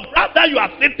can your brother you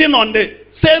are sitting on the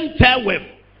same chair with,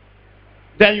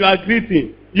 then you are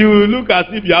greeting? You look as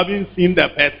if you haven't seen the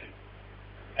person.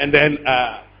 And then,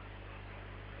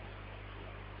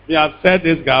 we have said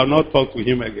this guy, I will not talk to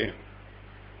him again.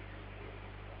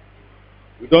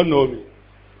 You don't know me.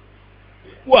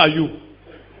 Who are you?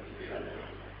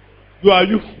 Who are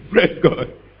you? Praise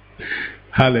God.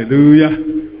 Hallelujah.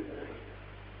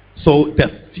 So the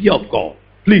fear of God.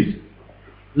 Please,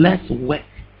 let's work.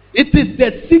 It is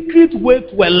the secret way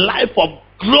to a life of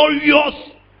glorious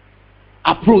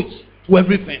approach to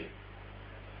everything.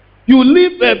 You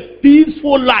live a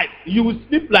peaceful life. You will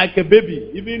sleep like a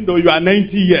baby, even though you are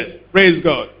 90 years. Praise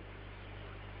God.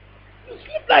 You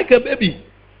sleep like a baby.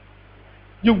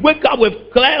 You wake up with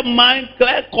clear mind,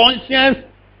 clear conscience,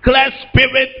 clear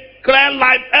spirit, clear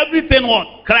life, everything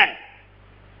what? Clear.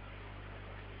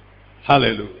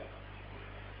 Hallelujah.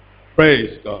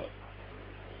 Praise God.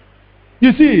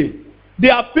 You see,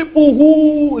 there are people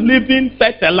who living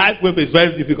such a life with is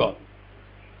very difficult.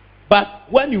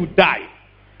 But when you die,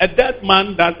 a dead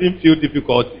man doesn't feel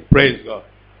difficulty. Praise God.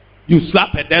 You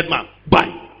slap a dead man,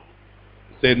 bang.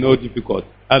 Say no difficulty.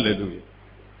 Hallelujah.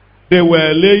 They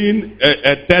were laying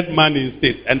a dead man in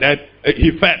state, and then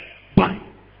he fell, bang.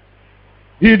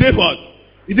 He did what?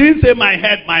 He didn't say my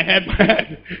head, my head, my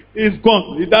head. He's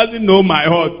gone. He doesn't know my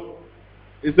heart.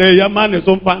 He said, your man is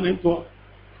on fire.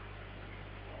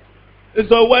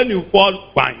 So when you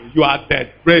fall, bang, you are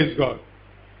dead. Praise God.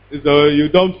 So you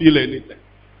don't feel anything.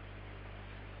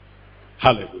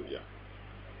 Hallelujah.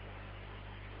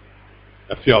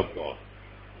 The fear of God.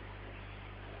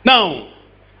 Now,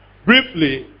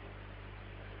 briefly,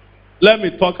 let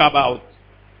me talk about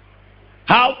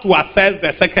how to access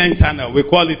the second channel. We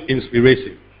call it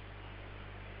inspiration.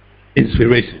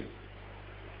 Inspiration.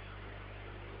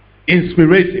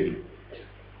 Inspiration.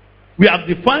 We have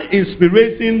defined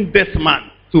inspiration this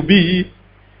month to be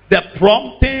the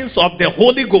promptings of the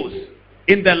Holy Ghost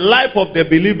in the life of the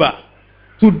believer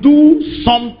to do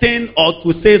something or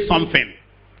to say something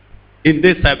in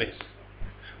this service.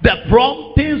 The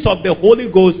promptings of the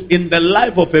Holy Ghost in the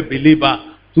life of a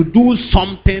believer to do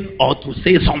something or to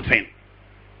say something.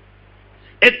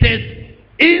 It is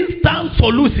instant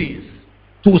solutions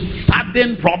to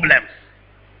sudden problems.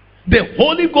 The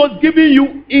Holy Ghost giving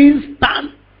you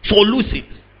instant solutions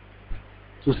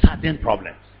to sudden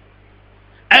problems.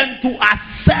 And to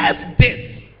access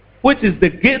this, which is the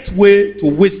gateway to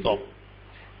wisdom,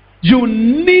 you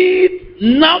need,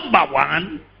 number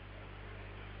one,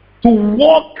 to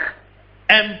walk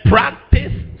and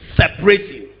practice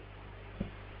separation.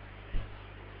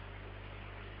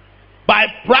 By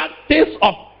practice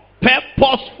of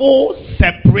purposeful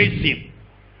separation.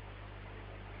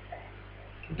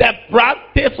 The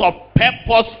practice of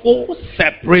purposeful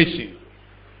separation.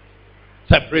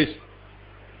 Separation.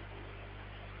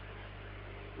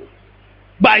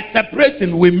 By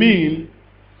separation, we mean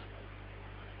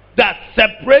that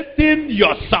separating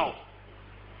yourself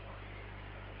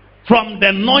from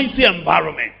the noisy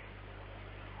environment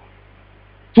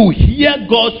to hear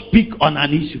God speak on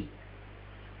an issue.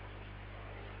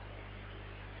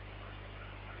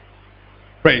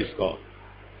 Praise God.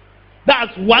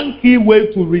 That's one key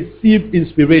way to receive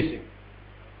inspiration.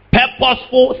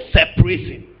 Purposeful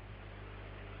separation.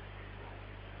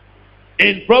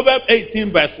 In Proverbs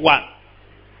 18 verse 1,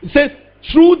 it says,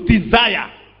 through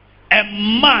desire, a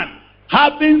man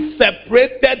having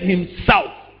separated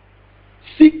himself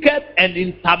seeketh and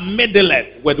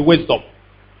intermeddleth with wisdom.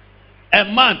 A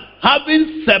man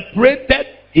having separated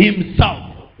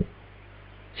himself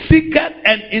seeketh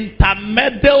and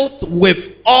intermeddleth with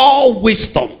all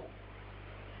wisdom.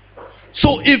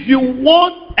 So if you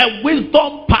want a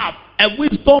wisdom path, a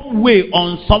wisdom way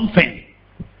on something,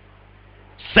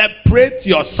 separate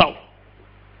yourself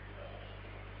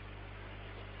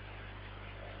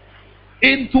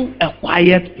into a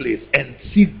quiet place and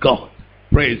seek God.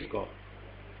 Praise God.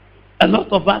 A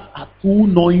lot of us are too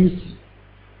noisy.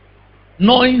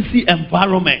 Noisy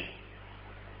environment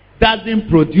doesn't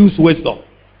produce wisdom.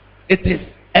 It is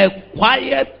a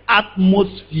quiet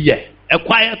atmosphere. A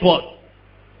quiet what?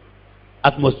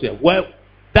 Atmosphere. Well,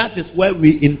 that is where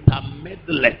we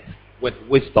intermeddle with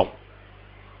wisdom.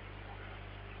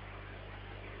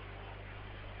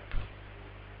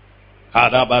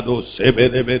 Harabado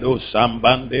sebedebedo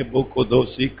sambande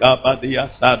bokodosi kabadia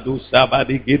sadu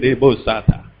sabadi gidebo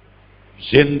sata.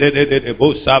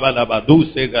 Jendededebo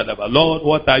sabadabadu segadaba. Lord,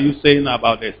 what are you saying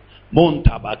about this?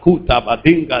 Montabakuta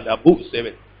badinga dabu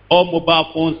sebe. All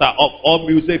mobile phones are off, all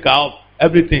music are off,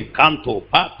 everything. Canto,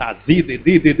 pata,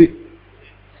 zidi.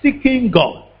 Seeking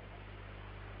God.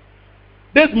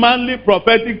 This manly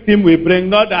prophetic team we bring,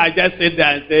 not that I just sit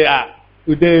there and say,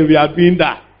 today we are doing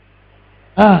that.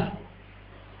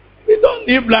 We don't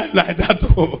live life like that.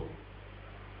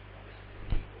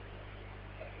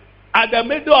 At the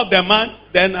middle of the month,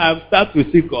 then I start to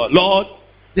seek God. Lord,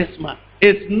 this man,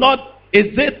 is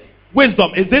it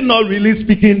wisdom? Is it not really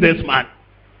speaking this man?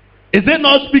 Is it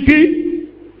not speaking?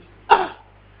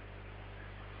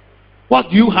 What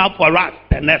do you have for us?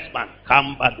 The next man.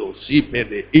 Kambado,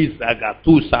 Shipede,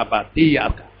 Izagatu,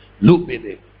 Sabatiaka,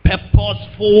 Lupede.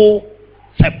 Purposeful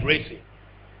separation.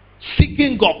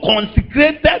 seeking God,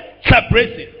 consecrated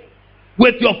separation,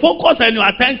 with your focus and your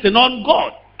attention on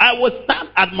God. I will stand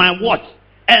at my watch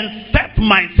and set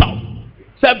myself.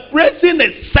 Separation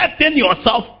is setting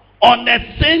yourself on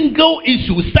a single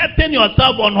issue. Setting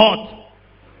yourself on what?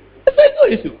 A single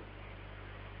issue.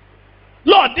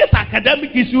 Lord, this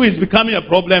academic issue is becoming a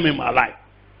problem in my life.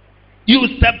 You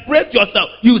separate yourself.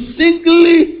 You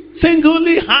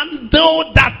singly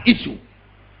handle that issue.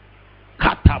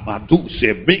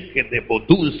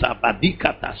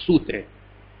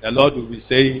 The Lord will be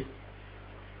saying,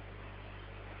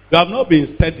 you have not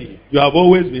been studying. You have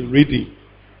always been reading.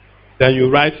 Then you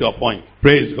write your point.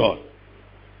 Praise God.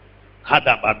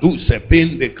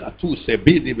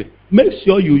 Make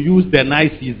sure you use the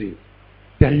nice easy.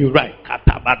 Then you write.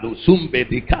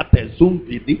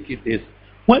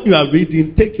 When you are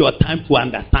reading, take your time to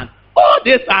understand. All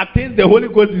these are things the Holy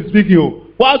Ghost is speaking of.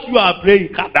 Whilst you are praying,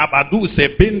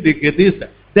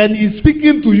 then He is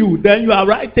speaking to you. Then you are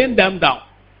writing them down.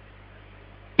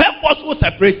 Purposeful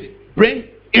separation brings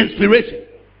inspiration.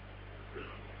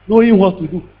 Knowing what to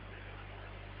do.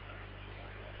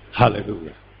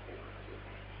 Hallelujah.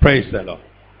 Praise the Lord.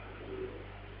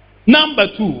 Number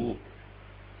 2.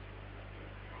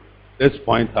 This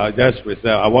point I'll just reserve.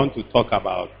 I want to talk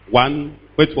about one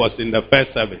which was in the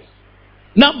first service.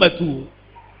 Number 2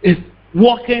 is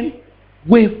walking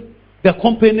with the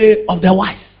company of the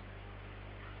wise.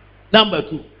 Number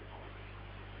 2.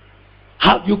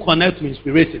 How do you connect to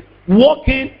inspiration?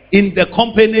 Walking in the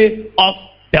company of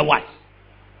the wise.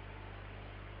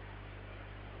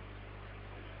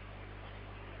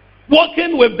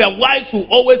 Walking with the wise will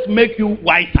always make you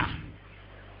wiser.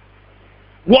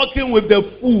 Walking with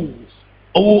the fools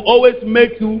will always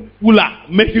make you fuller.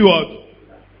 Make you what?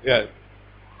 Yes.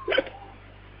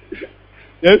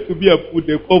 There used to be a food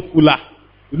they call fuller.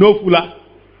 You know fuller?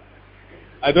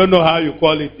 I don't know how you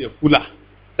call it, a fuller.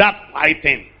 That white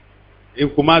thing. In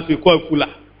Kumasi, we call it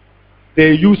fuller.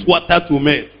 They use water to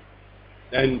make.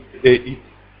 And they eat.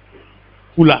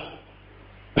 Fuller.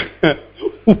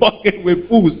 Walking with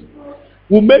fools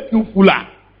will make you fuller.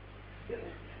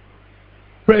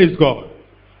 Praise God.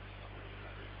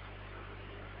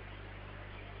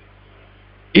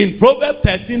 In Proverbs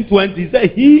 13:20, it says,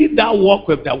 he that walk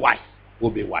with the wise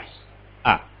will be wise.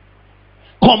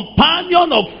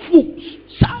 Companion of fools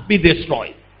shall be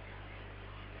destroyed.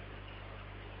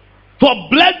 For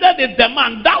blessed is the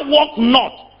man that walk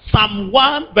not, Psalm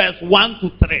 1 verse 1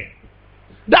 to 3.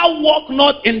 That walk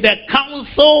not in the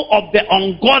counsel of the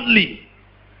ungodly.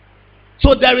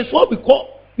 So there is what we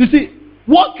call, you see,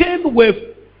 walking with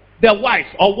the wise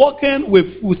or walking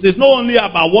with fools is not only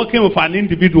about walking with an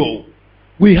individual.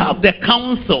 We have the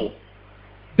counsel,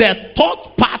 the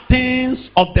thought patterns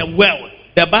of the world.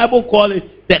 The Bible calls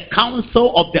it the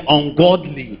counsel of the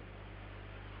ungodly.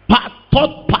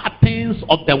 Thought patterns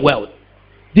of the world.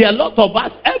 There are a lot of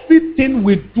us, everything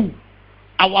we do,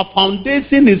 our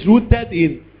foundation is rooted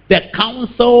in the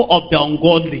counsel of the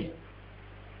ungodly.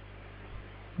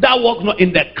 That work not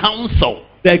in the counsel.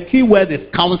 The key word is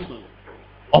counsel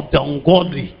of the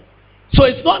ungodly. So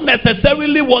it's not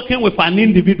necessarily working with an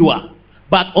individual,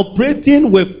 but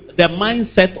operating with the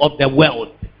mindset of the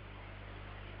world.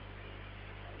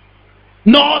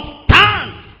 Nor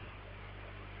stand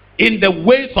in the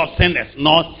ways of sinners,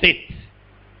 nor sit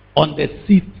on the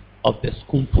seat of the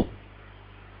scornful.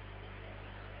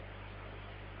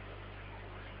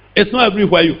 It's not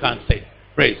everywhere you can say,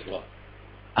 praise God,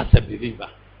 as a believer.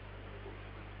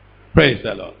 Praise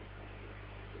the Lord.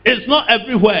 It's not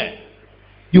everywhere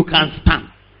you can stand.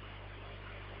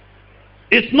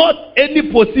 It's not any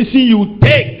position you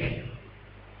take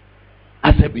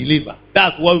as a believer.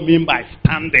 That's what we mean by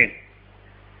standing.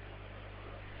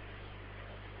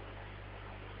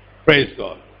 Praise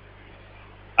God.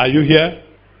 Are you here?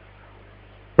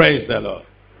 Praise the Lord.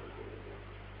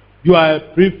 You are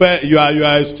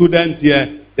a student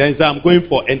here. Then say, I'm going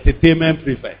for entertainment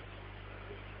prefect.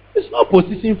 It's not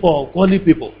position for godly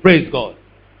people. Praise God.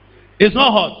 It's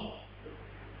not hot.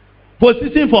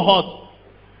 Position for hot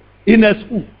in a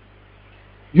school.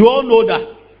 You all know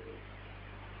that.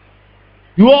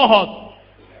 You all hot.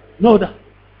 Know that.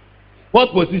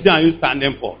 What position are you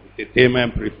standing for?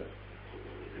 Entertainment prefect.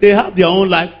 They have their own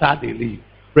lifestyle they live.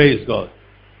 Praise God.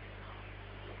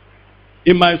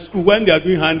 In my school, when they are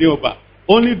doing handover,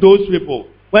 only those people,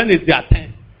 when it's their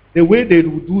turn, the way they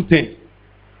will do things,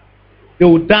 they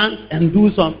will dance and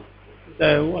do some,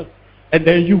 what? And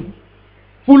then you,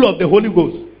 full of the Holy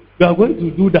Ghost, you are going to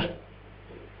do that.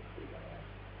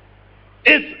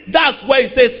 That's why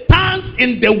it says, stands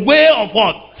in the way of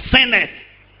what? Sinners.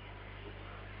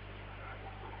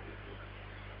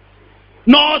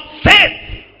 Nor sit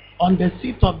on the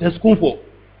seat of the skumfo.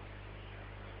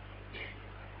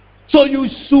 So you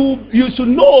should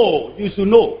know.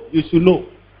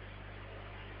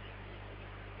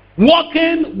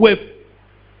 Walking with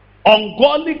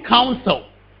ungodly counsel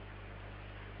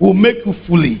will make you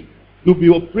fully. You'll be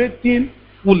operating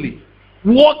fully.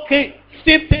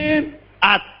 Sitting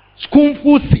at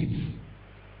skumful seats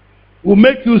will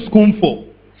make you skumful.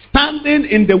 Standing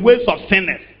in the ways of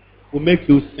sinners will make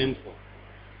you sinful.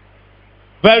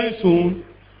 Very soon,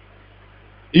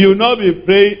 you will not be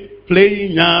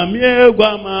playing Nyamie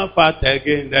Gwama Fat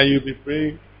again, then you'll be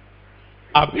praying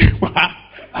Abinwa.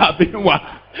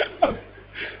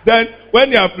 Then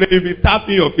when you are playing, you'll be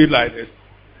tapping your feet like this.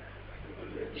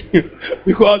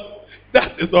 Because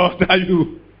that is all that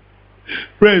you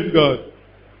praise God.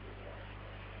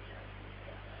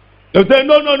 They say,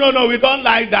 no, we don't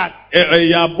like that.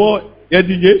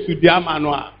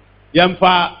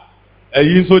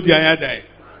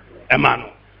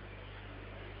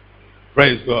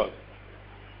 Praise God.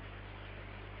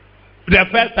 The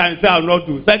first time, say, I'll not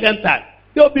do. Second time,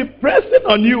 they'll be pressing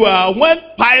on you. When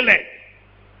Pilate,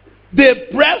 they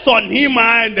press on him,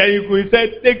 and then you could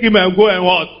say, take him and go and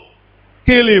what?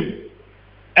 Kill him.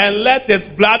 And let his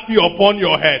blood be upon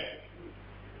your head.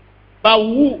 But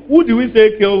who do we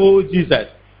say kill Jesus?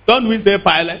 Don't we say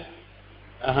Pilate?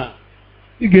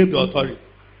 He gave the authority.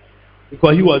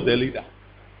 Because he was the leader.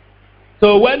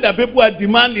 So when the people are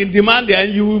demanding,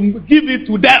 and you give it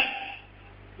to them.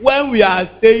 When we are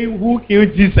saying who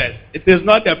killed Jesus, it is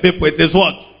not the people, it is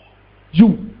what?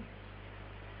 You.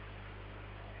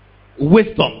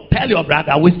 Wisdom. Tell your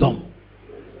brother wisdom.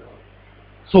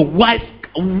 So wife,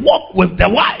 walk with the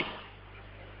wife.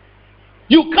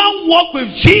 You can't walk with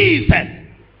Jesus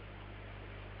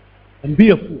and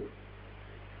be a fool.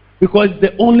 Because he's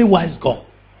the only wise God.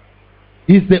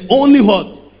 He's the only what?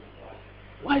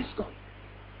 Wise God.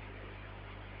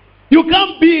 You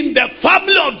can't be in the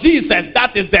family of Jesus,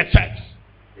 that is the church,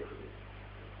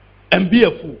 and be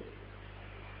a fool.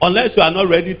 Unless you are not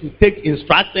ready to take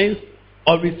instructions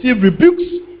or receive rebukes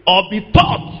or be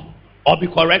taught or be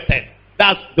corrected.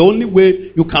 That's the only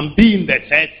way you can be in the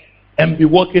church and be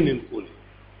walking in full.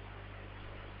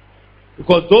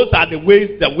 Because those are the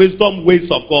ways, the wisdom ways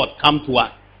of God come to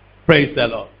us. Praise the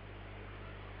Lord.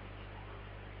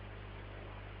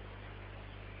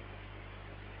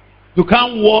 You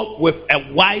can't walk with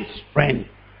a wise friend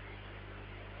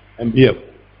and be a fool.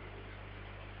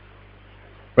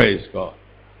 Praise God.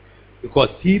 Because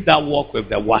he that walk with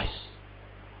the wise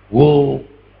will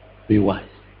be wise.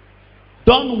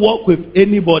 Don't walk with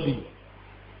anybody.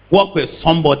 Walk with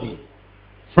somebody.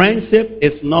 Friendship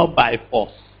is not by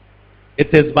force.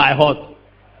 It is by heart.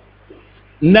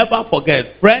 Never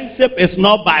forget, friendship is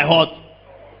not by heart.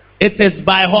 It is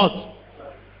by heart.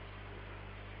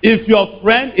 If your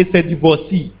friend is a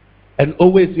divorcee and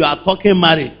always you are talking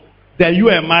marriage, then you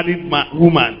are a married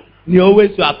woman. And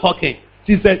always you are talking.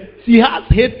 She said she has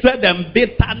hatred and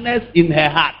bitterness in her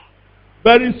heart.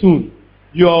 Very soon,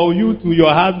 your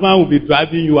husband will be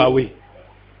driving you away.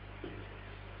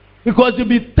 Because he'll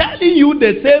be telling you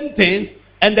the same thing,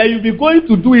 and then you'll be going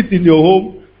to do it in your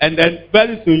home, and then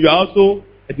very soon you are also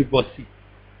a divorcee.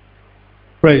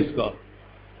 Praise God.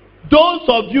 Those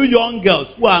of you young girls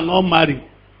who are not married,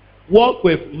 work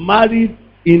with married,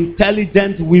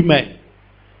 intelligent women.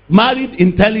 Married,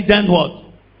 intelligent what?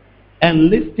 And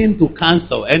listen to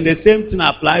counsel. And the same thing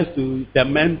applies to the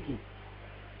men too.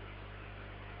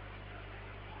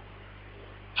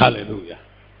 Hallelujah.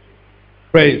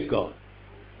 Praise God.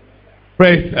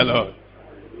 Praise the Lord.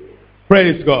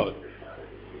 Praise God.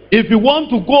 If you want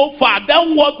to go far,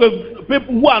 don't work with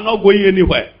people who are not going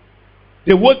anywhere.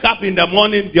 They wake up in the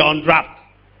morning, they're on draft.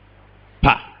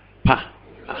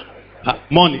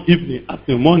 Morning, evening,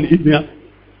 afternoon, morning, evening.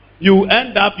 You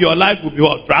end up, your life will be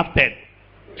what? Drafted.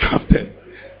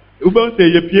 You don't say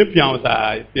you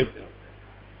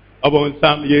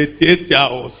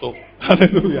also.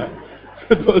 Hallelujah.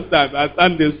 Those times at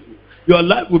Sunday school, your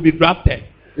life will be drafted.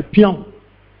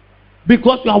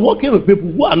 Because you are working with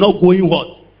people who are not going what?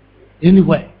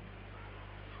 Anywhere.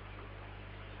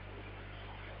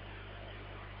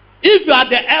 If you are at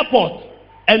the airport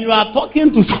and you are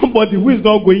talking to somebody who is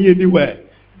not going anywhere,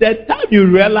 the time you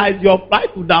realize your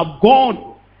flight would have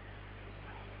gone.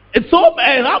 It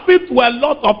happened to a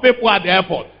lot of people at the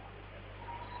airport.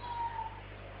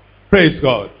 Praise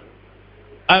God.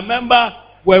 I remember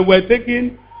when we were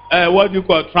taking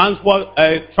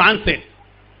transit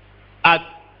at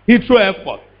Heathrow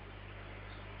Airport.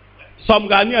 Some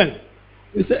Ghanaians,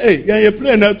 they say, hey, you're a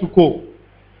plane to go.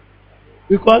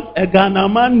 Because a Ghana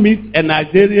man meets a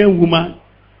Nigerian man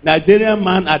at the airport. And the man said, hey, you're a plane to go. Because a Ghana man meets a Nigerian woman, Nigerian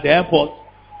man at the airport. Because a Ghanaian man meets a Nigerian woman, Nigerian man at the airport. And the man said, hey,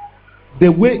 you're a plane to go. Because a Ghana man meets a Nigerian woman, Nigerian man at the airport. the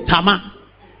way Tama.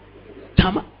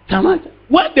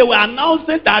 When they were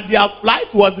announcing that their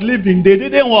flight was leaving, they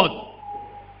didn't what?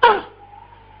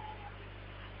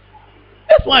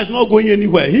 This one is not going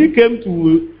anywhere. He came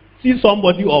to see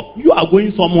somebody off. You are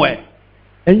going somewhere.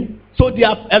 And so there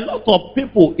are a lot of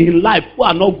people in life who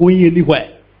are not going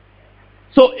anywhere.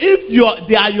 So if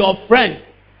they are your friends,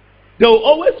 they will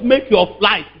always make your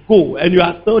flight go and you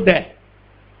are still there.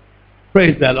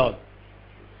 Praise the Lord.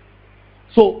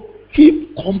 So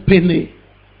keep company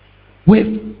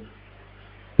with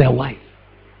the wife.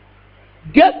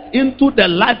 Get into the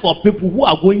life of people who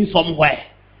are going somewhere,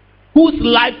 whose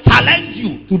life challenge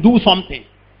you to do something.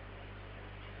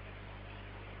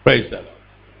 Praise the Lord.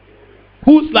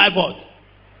 Whose life what?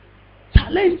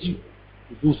 Challenge you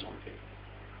to do something.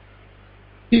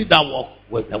 He that walks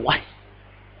with the wife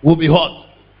will be what?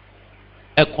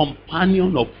 A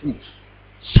companion of fools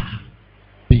shall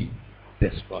be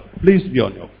destroyed. Please be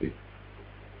on your feet.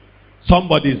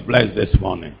 Somebody is blessed this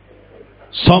morning.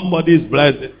 Somebody is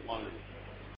blessed this morning.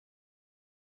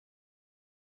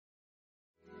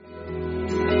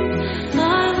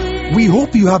 We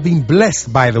hope you have been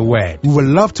blessed by the word. We would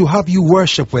love to have you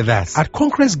worship with us at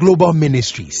Conquerors Global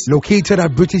Ministries, located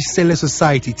at British Sailor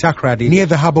Society, Takrady, near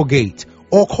the Harbour Gate.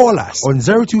 Or call us on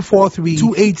 0243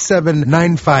 287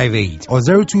 958 or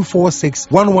 0246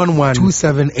 111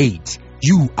 278.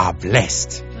 You are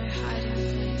blessed.